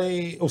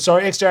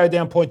XJO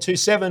down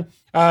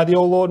 0.27%, the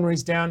All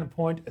Ordinary's down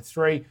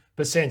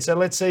 0.3%. So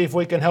let's see if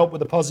we can help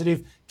with a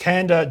positive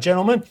candor,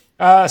 gentlemen.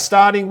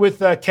 Starting with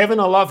Kevin.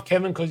 I love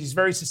Kevin because he's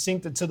very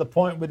succinct and to the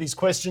point with his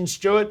questions.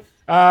 Stuart,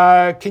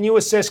 can you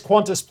assess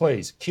Qantas,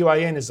 please?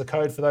 QAN is the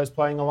code for those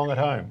playing along at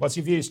home. What's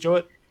your view,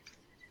 Stuart?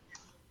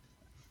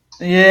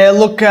 Yeah,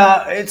 look,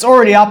 it's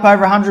already up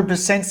over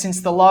 100%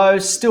 since the low,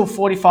 still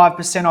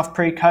 45% off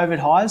pre-COVID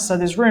highs, so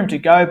there's room to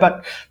go.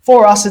 But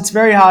for us, it's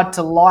very hard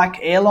to like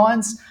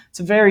airlines. It's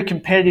a very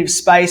competitive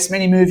space,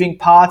 many moving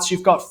parts.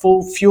 You've got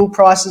full fuel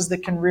prices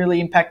that can really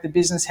impact the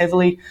business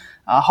heavily,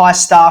 high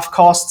staff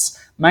costs,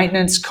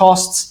 maintenance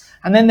costs,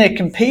 and then they're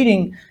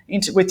competing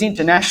with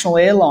international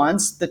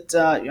airlines that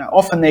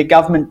often they're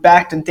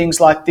government-backed and things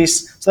like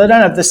this, so they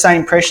don't have the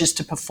same pressures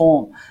to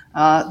perform.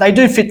 They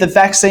do fit the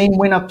vaccine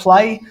winner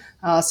play,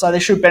 so they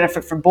should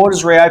benefit from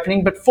borders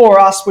reopening. But for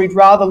us, we'd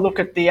rather look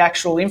at the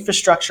actual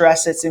infrastructure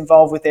assets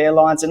involved with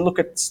airlines and look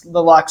at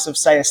the likes of,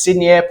 say, a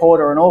Sydney airport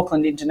or an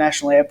Auckland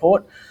International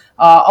Airport.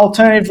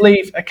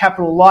 Alternatively, a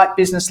capital light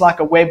business like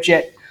a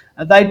Webjet,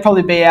 they'd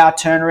probably be our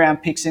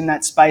turnaround picks in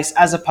that space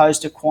as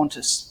opposed to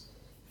Qantas.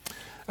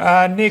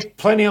 Nick,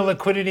 plenty of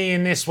liquidity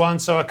in this one,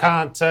 so I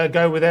can't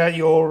go without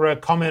your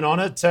comment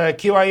on it.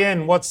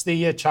 QAN, what's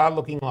the chart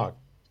looking like?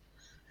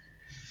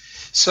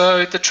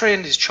 So the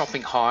trend is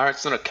chopping higher.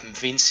 It's not a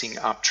convincing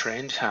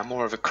uptrend,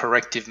 more of a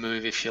corrective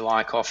move, if you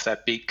like, off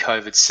that big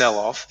COVID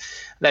sell-off.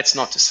 That's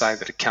not to say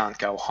that it can't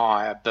go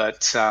higher,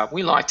 but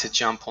we like to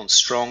jump on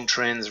strong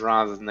trends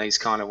rather than these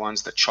kind of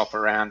ones that chop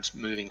around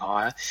moving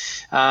higher.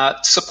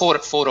 Support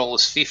at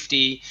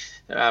 $4.50.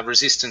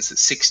 Resistance at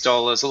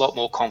 $6, a lot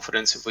more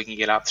confidence if we can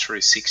get up through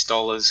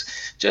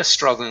 $6. Just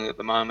struggling at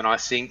the moment, I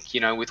think,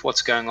 with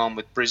what's going on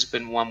with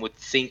Brisbane, one would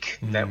think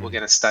that we're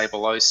going to stay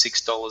below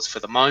 $6 for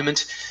the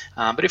moment.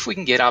 But if we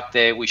can get up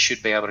there, we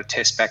should be able to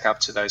test back up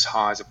to those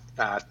highs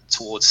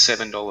towards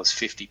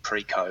 $7.50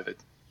 pre-COVID.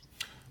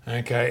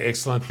 Okay,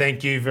 excellent.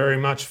 Thank you very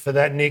much for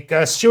that, Nick.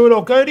 Stuart,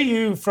 I'll go to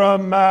you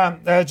from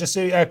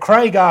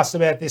Craig asked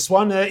about this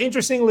one.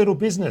 Interesting little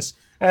business,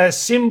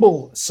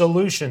 Symbol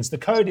Solutions. The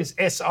code is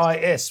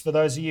SIS for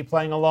those of you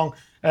playing along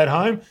at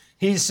home.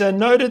 He's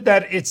noted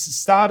that it's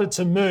started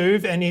to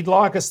move and he'd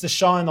like us to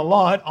shine the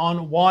light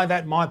on why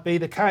that might be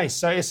the case.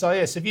 So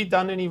SIS, have you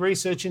done any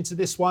research into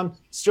this one,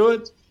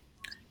 Stuart?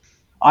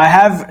 I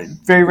have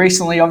very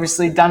recently,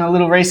 obviously, done a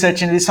little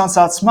research into this one,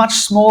 so it's much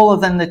smaller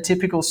than the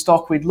typical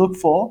stock we'd look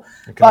for,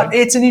 but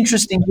it's an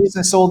interesting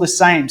business all the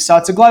same. So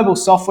it's a global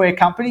software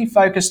company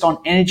focused on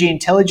energy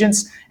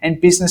intelligence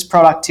and business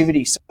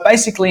productivity. So it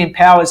basically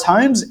empowers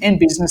homes and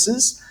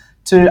businesses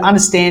to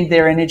understand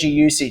their energy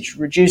usage,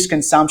 reduce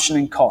consumption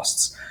and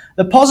costs.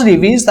 The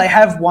positive is they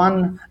have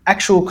won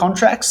actual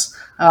contracts,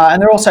 and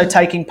they're also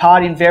taking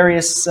part in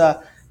various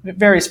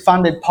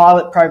funded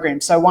pilot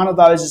programs. So one of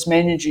those is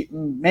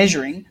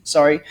measuring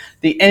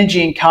the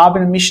energy and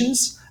carbon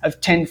emissions of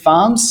 10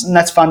 farms, and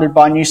that's funded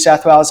by New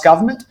South Wales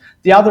government.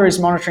 The other is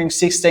monitoring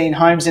 16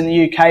 homes in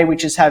the UK,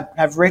 which have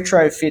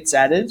retrofits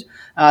added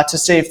to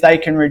see if they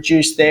can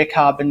reduce their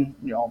carbon,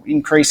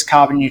 increase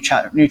carbon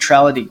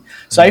neutrality.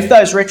 So if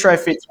those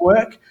retrofits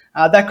work,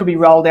 that could be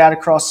rolled out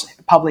across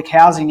public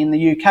housing in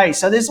the UK.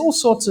 So there's all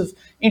sorts of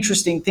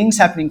interesting things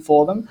happening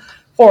for them.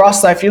 For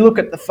us, though, if you look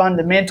at the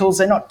fundamentals,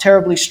 they're not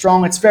terribly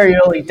strong. It's very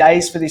early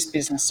days for this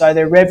business. So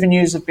their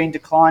revenues have been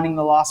declining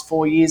the last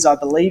 4 years, I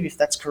believe, if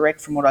that's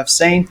correct from what I've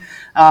seen.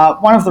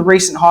 One of the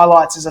recent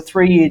highlights is a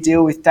 3-year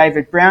deal with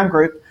David Brown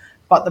Group.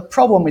 But the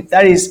problem with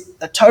that is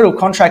the total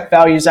contract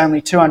value is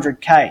only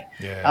 $200K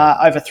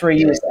over 3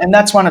 years. And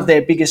that's one of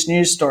their biggest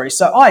news stories.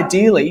 So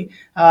ideally,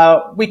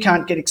 we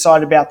can't get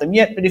excited about them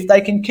yet. But if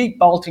they can keep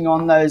bolting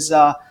on those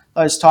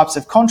types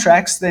of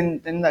contracts, then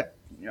that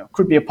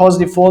could be a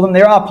positive for them.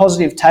 There are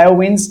positive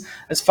tailwinds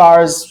as far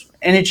as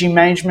energy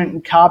management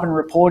and carbon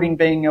reporting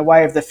being a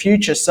way of the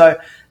future. So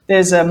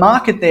there's a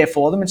market there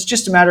for them. It's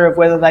just a matter of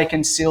whether they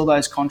can seal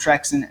those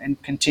contracts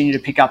and continue to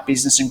pick up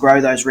business and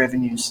grow those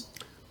revenues.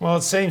 Well,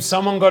 it seems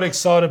someone got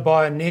excited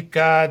by it, Nick.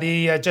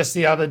 Just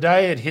the other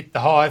day, it hit the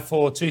high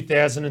for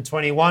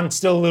 2021.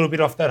 Still a little bit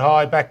off that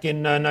high back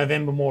in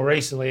November more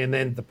recently, and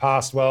then the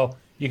past, well,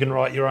 you can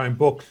write your own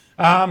book.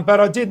 But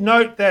I did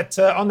note that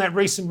on that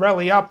recent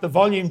rally up, the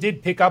volume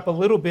did pick up a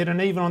little bit, and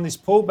even on this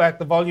pullback,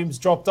 the volume's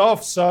dropped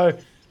off. So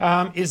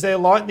is there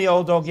light in the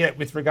old dog yet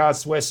with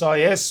regards to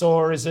SIS,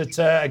 or is it,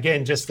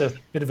 again, just a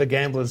bit of a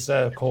gambler's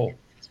call?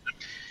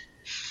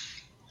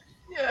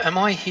 Am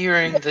I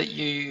hearing that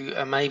you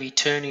are maybe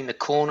turning the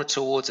corner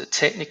towards a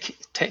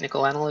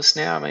technical analyst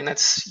now? I mean,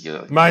 that's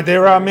your mate.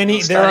 There are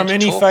many faiths. There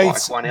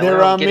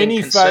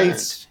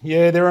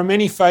are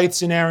many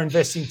faiths in our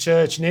investing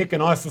church, Nick,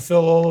 and I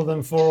fulfil all of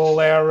them for all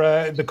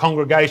our the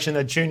congregation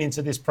that tune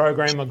into this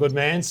program, my good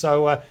man.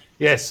 So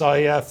yes,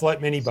 I float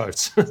many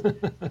boats.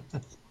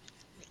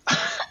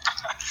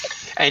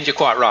 And you're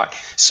quite right.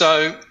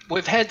 So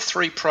we've had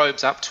 3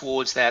 probes up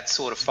towards that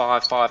sort of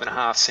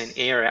 5.5 cent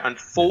area.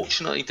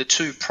 Unfortunately, the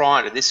 2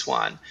 prior to this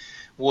one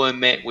were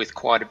met with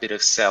quite a bit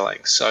of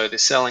selling. So the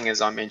selling, as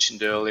I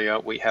mentioned earlier,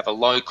 we have a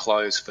low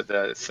close for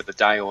the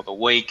day or the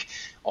week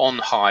on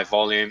high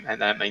volume,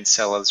 and that means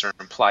sellers are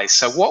in place.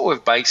 So what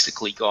we've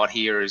basically got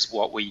here is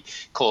what we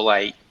call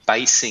a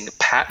basing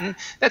pattern.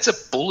 That's a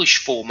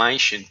bullish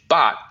formation,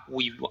 but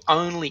we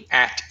only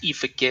act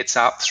if it gets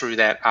up through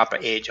that upper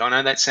edge. I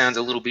know that sounds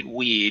a little bit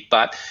weird,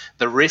 but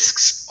the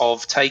risks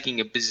of taking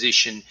a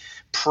position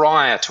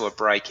prior to a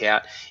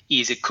breakout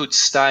is it could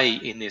stay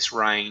in this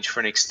range for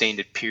an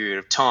extended period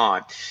of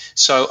time.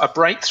 So a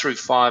breakthrough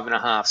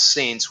 5.5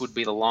 cents would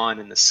be the line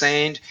in the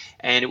sand,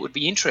 and it would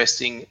be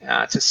interesting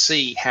to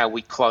see how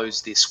we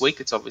close this week.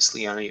 It's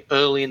obviously only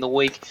early in the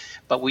week,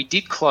 but we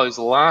did close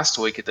last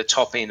week at the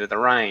top end of the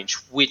range,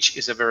 which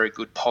is a very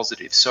good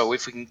positive. So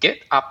if we can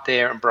get up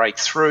there and break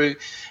through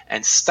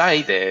and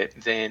stay there,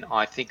 then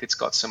I think it's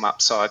got some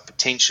upside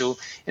potential,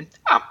 and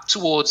up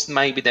towards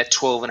maybe that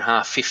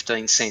 12.5,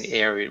 15 cent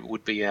area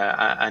would be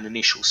an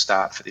initial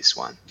start for this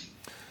one.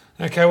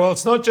 Okay, well,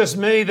 it's not just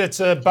me that's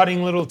a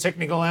budding little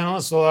technical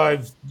analyst, although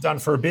I've done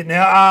for a bit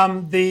now.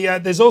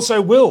 There's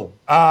also Will,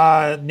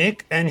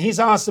 Nick, and he's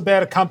asked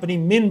about a company,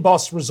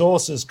 Minboss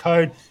Resources,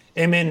 code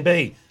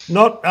MNB.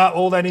 Not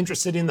all that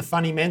interested in the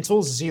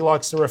fundamentals, as he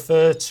likes to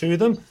refer to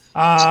them,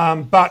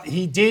 but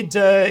he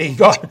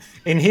got,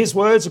 in his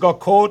words, got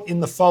caught in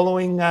the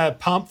following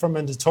pump from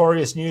a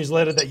notorious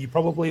newsletter that you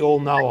probably all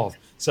know of.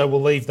 So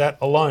we'll leave that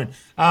alone.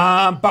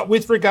 But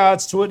with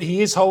regards to it,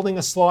 he is holding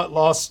a slight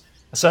loss.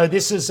 So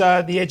this is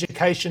the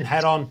education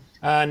hat on,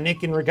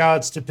 Nick, in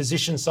regards to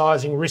position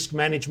sizing, risk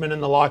management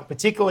and the like,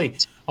 particularly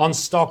on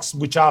stocks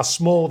which are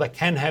small that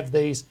can have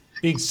these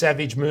big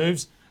savage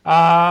moves.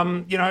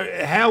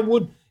 How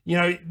would,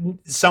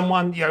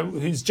 someone,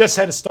 who's just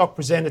had a stock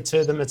presented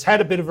to them, it's had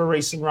a bit of a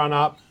recent run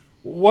up,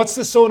 what's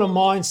the sort of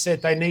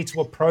mindset they need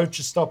to approach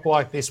a stock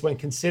like this when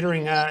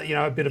considering,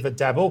 a bit of a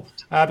dabble?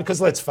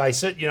 Because let's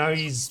face it,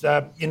 he's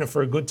in it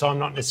for a good time,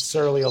 not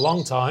necessarily a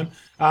long time.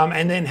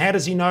 And then how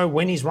does he know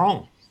when he's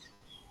wrong?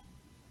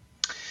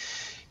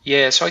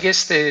 Yeah, so I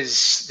guess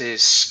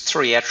there's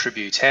three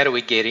attributes. How do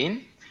we get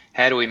in?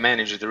 How do we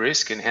manage the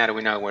risk? And how do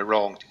we know we're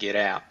wrong to get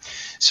out?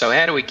 So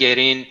how do we get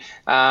in?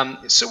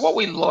 So what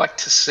we like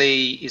to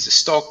see is a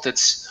stock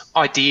that's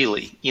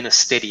ideally in a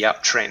steady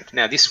uptrend.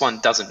 Now, this one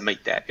doesn't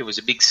meet that. It was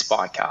a big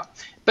spike up.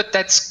 But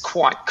that's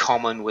quite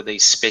common with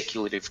these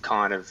speculative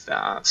kind of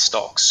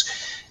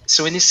stocks.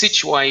 So in this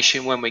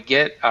situation, when we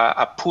get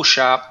a push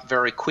up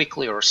very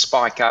quickly or a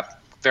spike up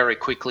very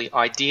quickly,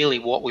 ideally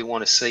what we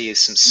want to see is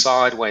some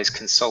sideways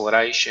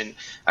consolidation,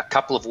 a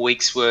couple of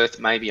weeks worth,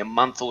 maybe a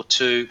month or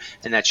two,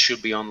 and that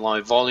should be on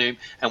low volume.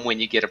 And when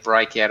you get a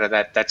break out of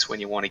that, that's when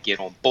you want to get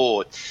on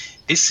board.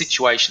 This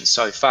situation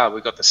so far,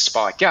 we've got the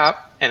spike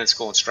up and it's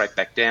gone straight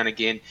back down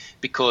again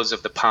because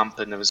of the pump,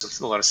 and there was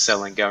a lot of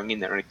selling going in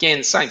there. And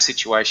again, same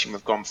situation,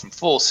 we've gone from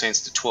 4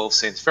 cents to 12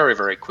 cents very,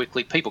 very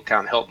quickly. People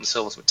can't help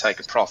themselves but take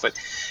a profit,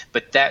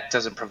 but that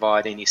doesn't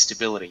provide any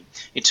stability.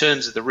 In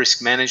terms of the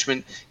risk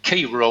management,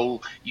 key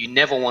rule, you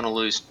never want to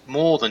lose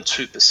more than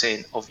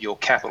 2% of your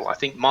capital. I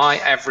think my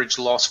average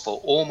loss for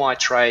all my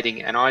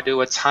trading, and I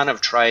do a ton of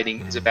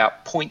trading, is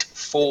about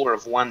 0.4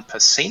 of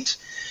 1%.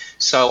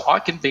 So I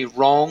can be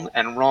wrong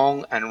and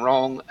wrong and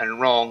wrong and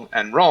wrong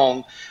and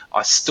wrong.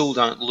 I still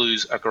don't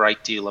lose a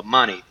great deal of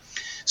money.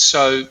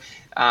 So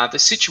the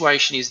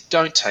situation is,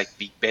 don't take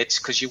big bets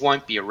because you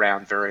won't be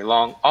around very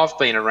long. I've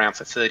been around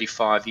for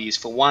 35 years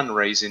for one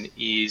reason,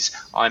 is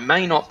I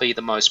may not be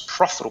the most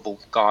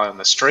profitable guy on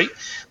the street,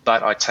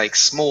 but I take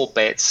small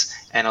bets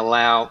and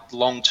allow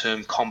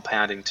long-term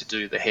compounding to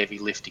do the heavy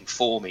lifting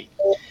for me.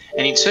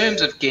 And in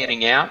terms of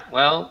getting out,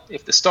 well,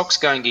 if the stock's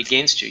going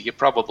against you, you're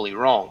probably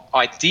wrong.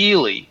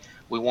 Ideally,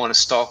 we want a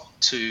stock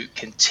to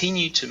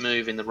continue to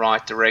move in the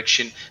right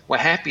direction. We're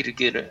happy to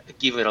give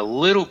it a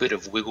little bit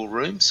of wiggle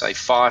room, say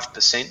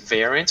 5%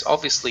 variance.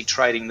 Obviously,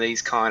 trading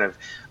these kind of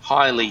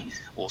highly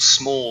or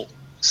small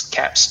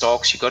cap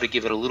stocks, you've got to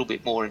give it a little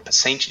bit more in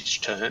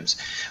percentage terms.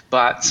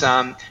 But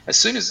as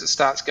soon as it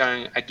starts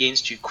going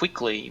against you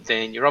quickly,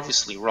 then you're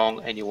obviously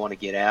wrong and you want to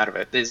get out of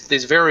it.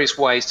 There's various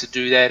ways to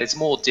do that. It's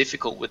more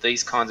difficult with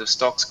these kinds of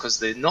stocks because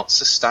they're not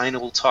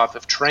sustainable type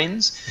of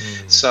trends.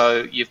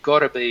 So you've got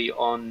to be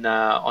on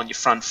your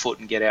front foot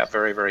and get out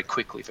very, very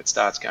quickly if it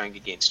starts going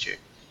against you.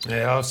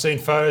 Yeah, I've seen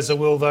photos of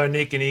Will though,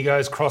 Nick, and he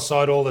goes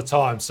cross-eyed all the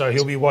time. So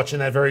he'll be watching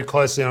that very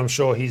closely, and I'm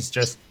sure he's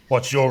just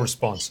watched your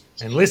response.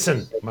 And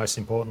listen, most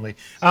importantly.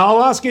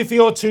 I'll ask you for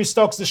your two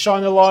stocks to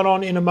shine the light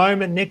on in a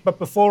moment, Nick. But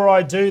before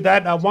I do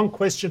that, one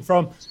question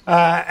from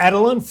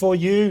Adeline for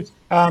you,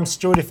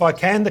 Stuart, if I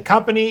can. The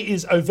company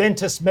is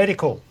Oventus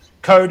Medical,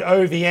 code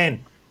OVN.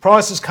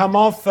 Price has come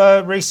off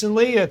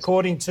recently,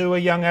 according to a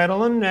young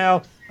Adeline.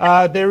 Now,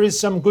 there is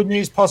some good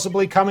news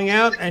possibly coming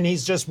out, and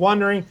he's just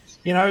wondering,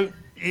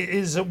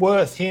 is it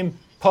worth him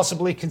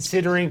possibly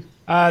considering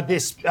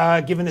this,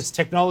 given its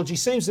technology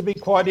seems to be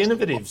quite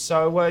innovative?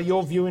 So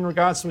your view in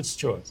regards to it,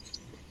 Stuart?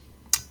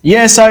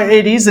 Yeah, so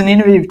it is an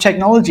innovative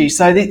technology.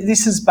 So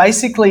this is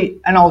basically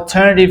an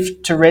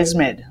alternative to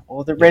ResMed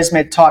or the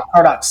ResMed type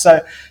products.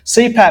 So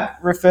CPAP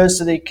refers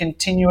to the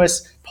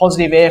continuous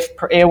positive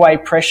airway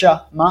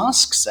pressure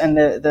masks and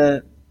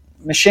the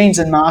machines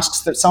and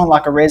masks that someone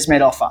like a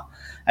ResMed offer.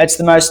 It's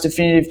the most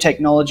definitive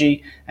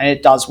technology and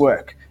it does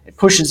work. It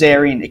pushes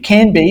air in. It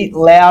can be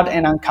loud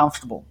and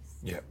uncomfortable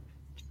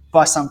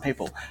by some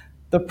people.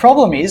 The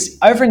problem is,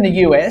 over in the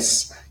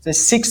US,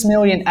 there's 6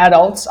 million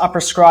adults are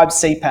prescribed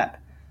CPAP,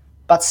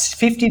 but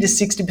 50 to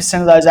 60%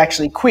 of those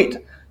actually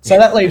quit. So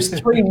that leaves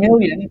 3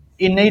 million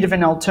in need of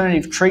an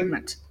alternative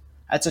treatment.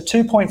 It's a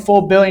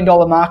 $2.4 billion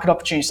market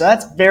opportunity, so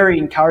that's very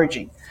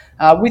encouraging.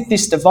 With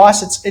this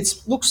device, it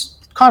looks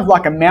kind of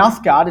like a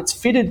mouth guard. It's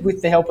fitted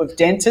with the help of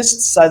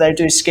dentists, so they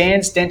do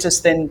scans.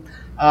 Dentists then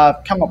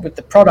come up with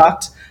the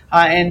product,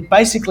 and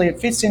basically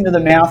it fits into the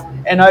mouth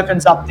and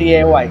opens up the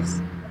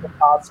airways, the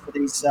parts for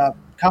these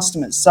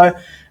customers. So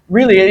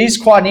really it is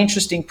quite an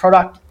interesting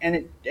product,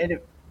 and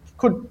it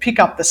could pick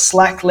up the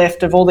slack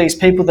left of all these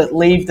people that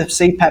leave the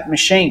CPAP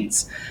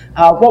machines.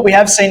 What we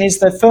have seen is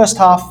the first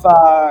half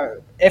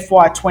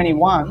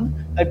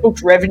FY21, they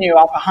booked revenue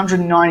up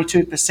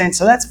 192%,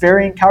 so that's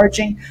very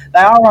encouraging. They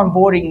are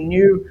onboarding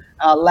new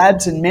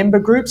labs and member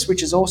groups,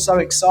 which is also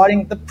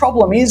exciting. The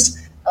problem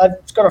is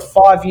it's got a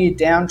 5-year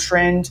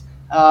downtrend.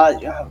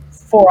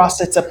 For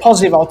us, it's a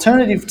positive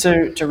alternative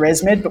to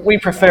ResMed, but we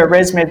prefer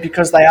ResMed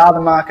because they are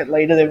the market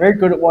leader. They're very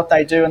good at what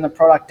they do, and the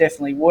product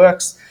definitely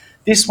works.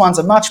 This one's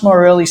a much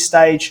more early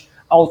stage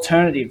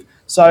alternative.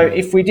 So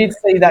if we did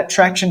see that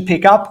traction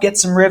pick up, get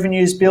some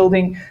revenues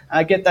building,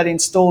 get that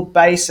installed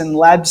base and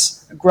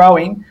labs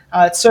growing,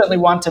 it's certainly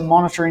one to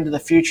monitor into the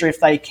future if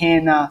they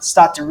can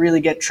start to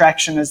really get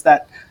traction as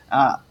that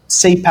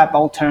CPAP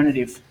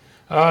alternative.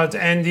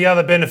 And the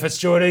other benefit,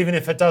 Stuart, even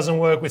if it doesn't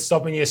work with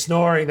stopping your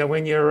snoring, that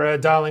when your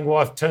darling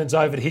wife turns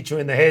over to hit you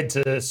in the head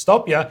to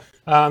stop you,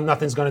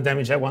 nothing's going to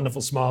damage that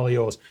wonderful smile of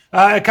yours.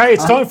 Okay,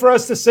 it's time for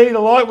us to see the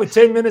light with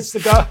 10 minutes to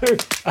go.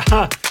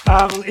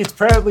 It's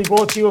proudly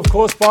brought to you, of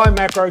course, by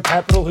Macro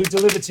Capital, who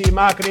deliver to you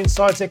market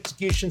insights,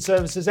 execution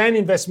services, and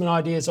investment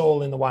ideas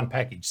all in the one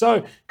package.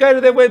 So go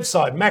to their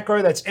website,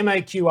 macro, that's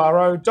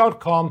macro.com.au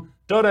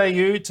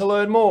to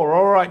learn more.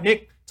 All right,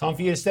 Nick. Time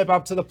for you to step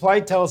up to the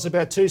plate. Tell us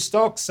about two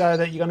stocks that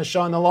you're going to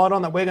shine the light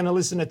on, that we're going to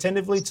listen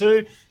attentively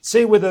to,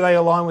 see whether they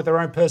align with our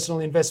own personal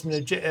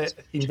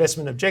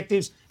investment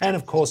objectives, and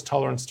of course,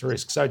 tolerance to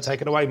risk. So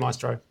take it away,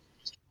 Maestro.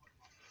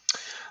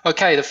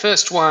 Okay, the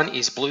first one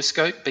is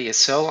BlueScope,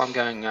 BSL. I'm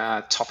going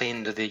top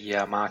end of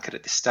the market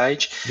at this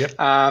stage.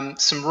 Yep.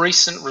 Some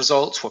recent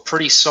results were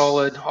pretty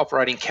solid.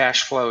 Operating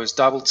cash flow has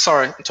doubled.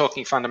 Sorry, I'm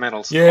talking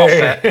fundamentals.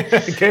 Yeah,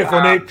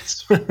 careful, Nick.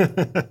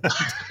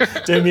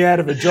 Do me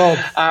out of a job.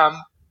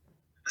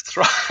 That's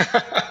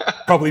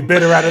right. Probably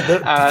better at it.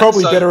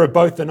 Better at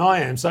both than I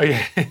am. So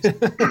yeah.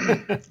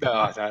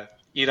 No.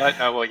 You don't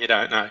know what you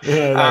don't know.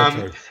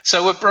 Yeah,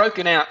 so we've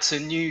broken out to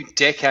new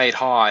decade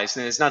highs,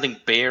 and there's nothing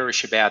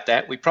bearish about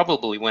that. We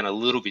probably went a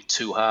little bit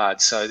too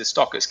hard, so the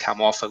stock has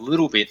come off a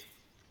little bit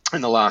in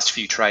the last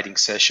few trading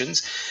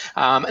sessions,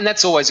 and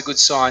that's always a good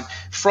sign.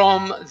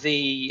 From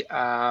the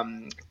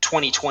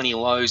 2020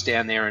 lows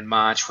down there in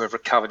March, we've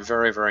recovered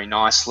very, very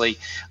nicely.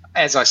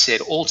 As I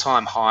said,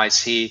 all-time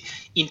highs here.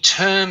 In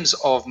terms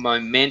of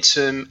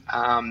momentum,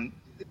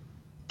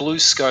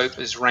 BlueScope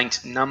is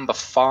ranked number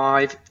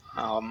 5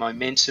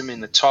 momentum in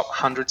the top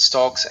 100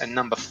 stocks and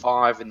number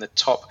 5 in the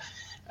top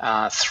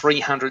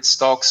 300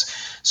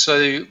 stocks.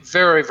 So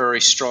very, very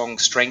strong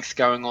strength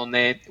going on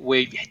there.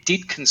 We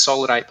did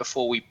consolidate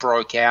before we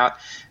broke out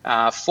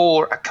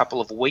for a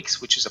couple of weeks,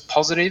 which is a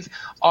positive.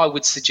 I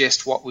would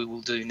suggest what we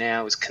will do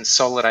now is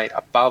consolidate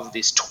above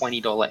this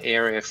 $20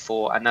 area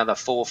for another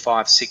 4,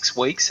 5, 6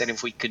 weeks. And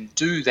if we can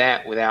do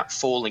that without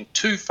falling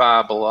too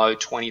far below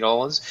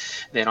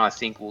 $20, then I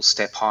think we'll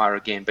step higher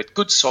again. But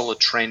good solid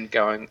trend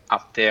going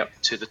up there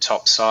to the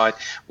top side.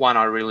 One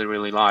I really,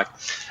 really like.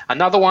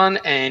 Another one,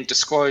 and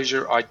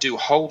disclosure, I do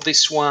hold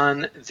this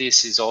one.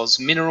 This is Oz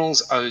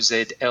Minerals.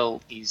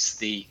 OZL is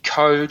the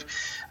code.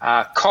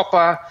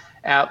 Copper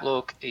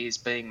outlook is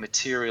being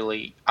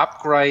materially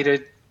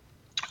upgraded.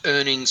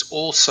 Earnings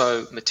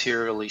also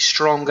materially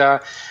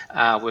stronger.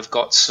 We've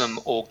got some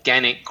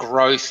organic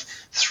growth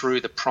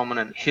through the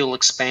prominent hill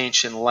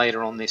expansion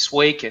later on this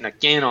week. And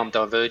again, I'm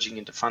diverging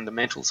into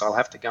fundamentals. I'll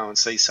have to go and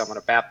see someone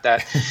about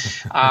that.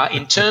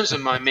 In terms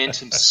of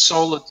momentum,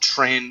 solid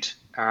trend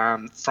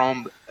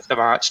from the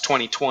March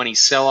 2020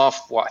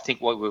 sell-off. I think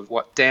we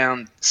were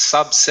down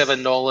sub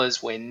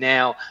 $7. We're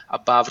now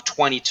above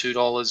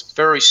 $22.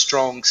 Very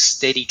strong,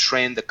 steady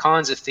trend. The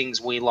kinds of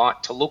things we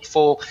like to look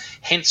for,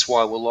 hence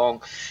why we're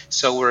long.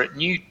 So we're at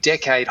new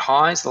decade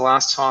highs. The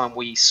last time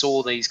we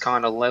saw these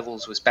kind of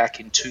levels was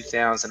back in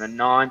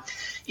 2009.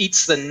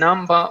 It's the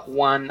number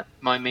 1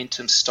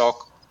 momentum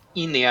stock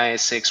in the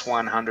ASX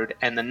 100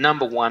 and the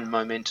number 1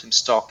 momentum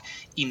stock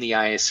in the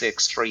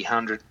ASX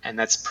 300, and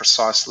that's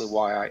precisely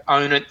why I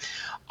own it.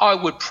 I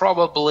would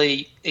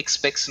probably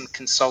expect some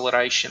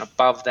consolidation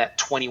above that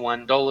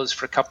 $21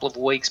 for a couple of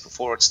weeks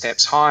before it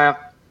steps higher.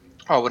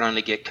 I would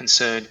only get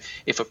concerned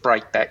if it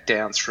break back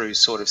down through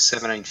sort of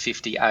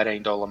 $17.50,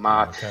 $18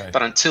 mark. Okay.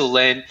 But until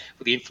then,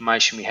 with the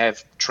information we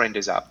have, trend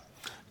is up.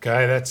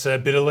 Okay, that's a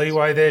bit of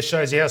leeway there.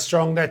 Shows you how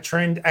strong that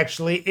trend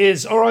actually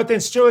is. All right then,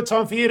 Stuart,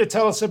 time for you to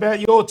tell us about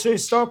your two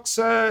stocks.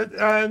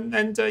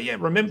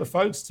 Remember,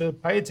 folks, to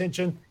pay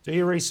attention, do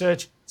your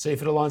research, see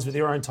if it aligns with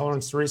your own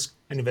tolerance to risk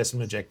and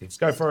investment objectives.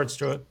 Go for it,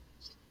 Stuart.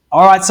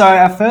 All right, so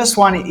our first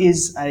one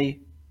is a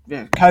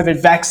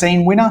COVID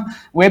vaccine winner,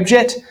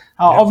 Webjet.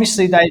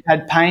 Obviously, they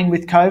had pain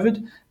with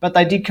COVID, but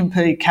they did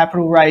complete a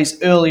capital raise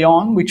early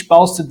on, which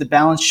bolstered the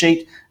balance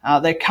sheet.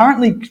 They're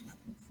currently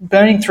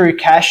burning through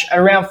cash at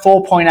around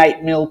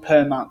 4.8 mil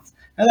per month.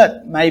 Now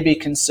that may be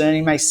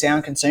concerning, may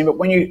sound concerning, but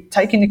when you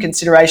take into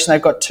consideration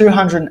they've got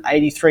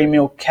 283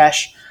 mil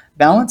cash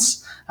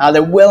balance,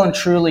 they're well and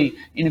truly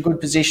in a good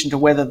position to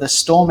weather the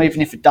storm,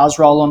 even if it does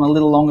roll on a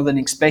little longer than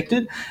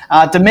expected.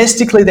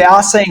 Domestically, they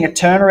are seeing a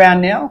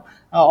turnaround now,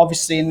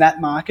 obviously in that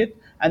market.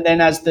 And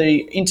then as the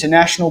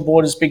international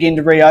borders begin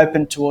to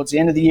reopen towards the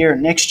end of the year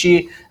and next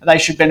year, they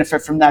should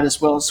benefit from that as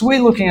well. So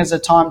we're looking as a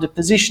time to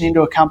position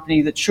into a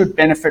company that should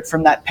benefit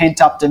from that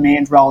pent-up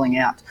demand rolling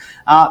out.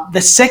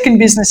 The second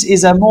business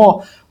is a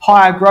more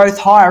higher growth,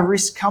 higher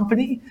risk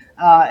company.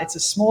 It's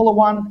a smaller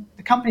one.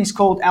 The company's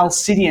called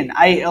Alcidion,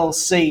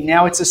 ALC.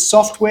 Now, it's a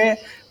software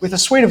with a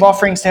suite of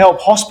offerings to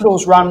help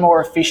hospitals run more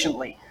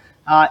efficiently.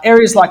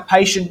 Areas like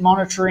patient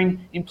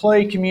monitoring,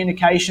 employee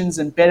communications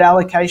and bed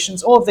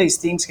allocations, all of these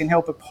things can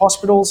help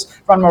hospitals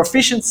run more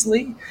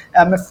efficiently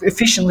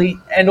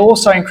and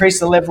also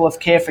increase the level of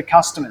care for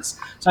customers.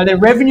 So their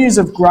revenues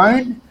have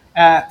grown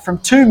from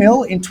 2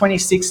 mil in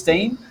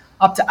 2016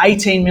 up to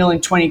 18 mil in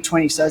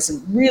 2020. So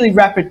some really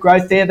rapid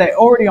growth there. They're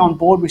already on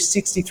board with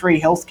 63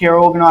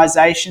 healthcare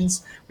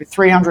organisations with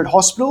 300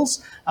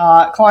 hospitals.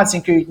 Clients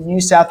include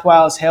New South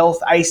Wales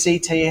Health,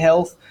 ACT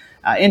Health,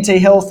 NT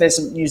Health. There's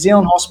some New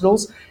Zealand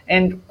hospitals,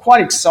 and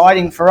quite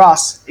exciting for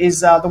us is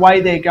the way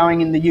they're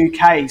going in the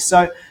UK.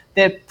 So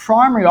their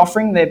primary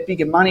offering, their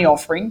bigger money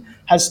offering,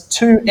 has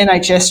 2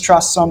 NHS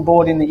trusts on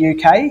board in the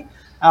UK,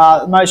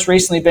 most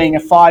recently being a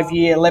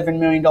 5-year, $11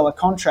 million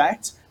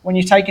contract. When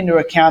you take into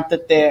account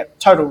that their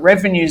total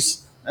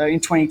revenues in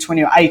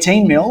 2020 are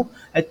 18 mil,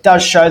 it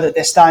does show that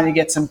they're starting to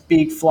get some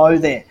big flow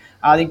there.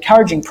 The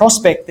encouraging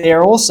prospect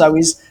there also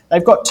is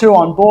they've got 2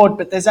 on board,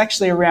 but there's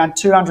actually around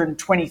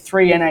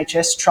 223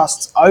 NHS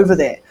trusts over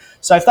there.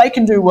 So if they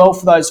can do well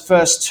for those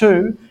first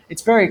 2,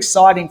 it's very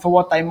exciting for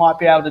what they might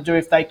be able to do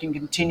if they can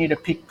continue to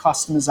pick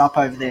customers up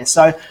over there.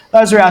 So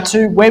those are our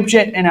 2,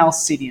 Webjet and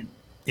Alcidion.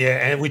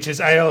 Yeah, and which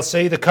is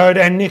ALC, the code,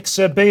 and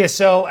Nixa,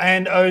 BSL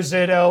and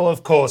OZL,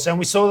 of course. And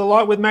we saw the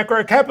light with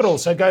Macro Capital.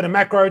 So go to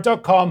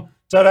macro.com.au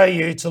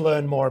to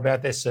learn more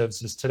about their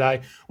services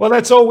today. Well,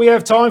 that's all we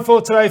have time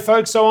for today,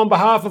 folks. So on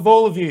behalf of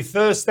all of you,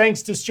 first,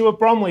 thanks to Stuart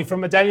Bromley from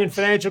Medallion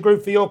Financial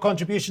Group for your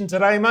contribution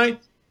today, mate.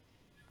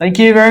 Thank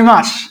you very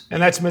much. And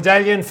that's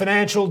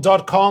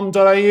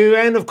medallionfinancial.com.au.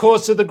 And, of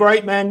course, to the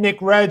great man, Nick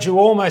Raj, who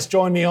almost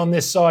joined me on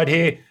this side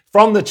here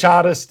from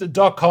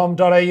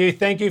thechartist.com.au.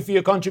 Thank you for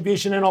your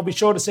contribution, and I'll be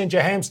sure to send you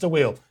a hamster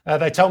wheel.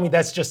 They tell me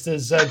that's just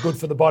as good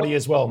for the body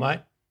as well, mate.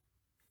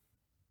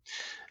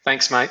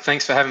 Thanks, mate.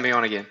 Thanks for having me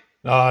on again.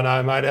 Oh,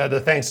 no, mate. The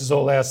thanks is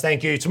all ours.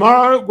 Thank you.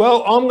 Tomorrow,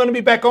 well, I'm going to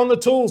be back on the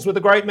tools with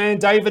the great man,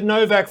 David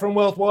Novak from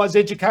Wealthwise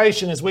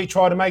Education, as we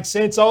try to make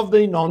sense of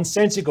the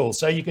nonsensical.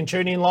 So you can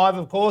tune in live,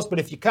 of course, but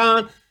if you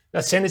can't,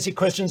 send us your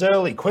questions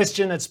early.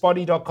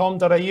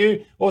 question@spotty.com.au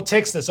or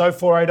text us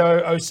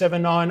 0480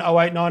 079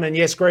 089. And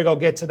yes, Greg, I'll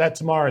get to that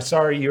tomorrow.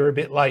 Sorry, you're a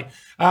bit late.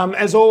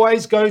 As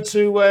always, go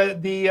to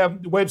the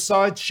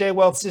website,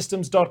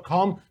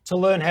 sharewealthsystems.com, to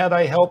learn how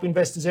they help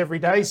investors every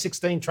day.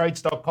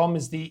 16trades.com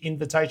is the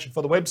invitation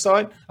for the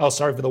website.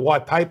 For the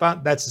white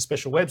paper. That's the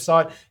special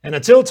website. And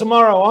until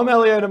tomorrow, I'm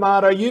Elio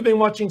D'Amato. You've been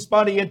watching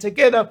Spotty, and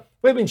together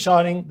we've been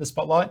shining the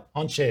spotlight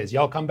on shares.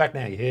 Y'all come back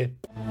now, you hear?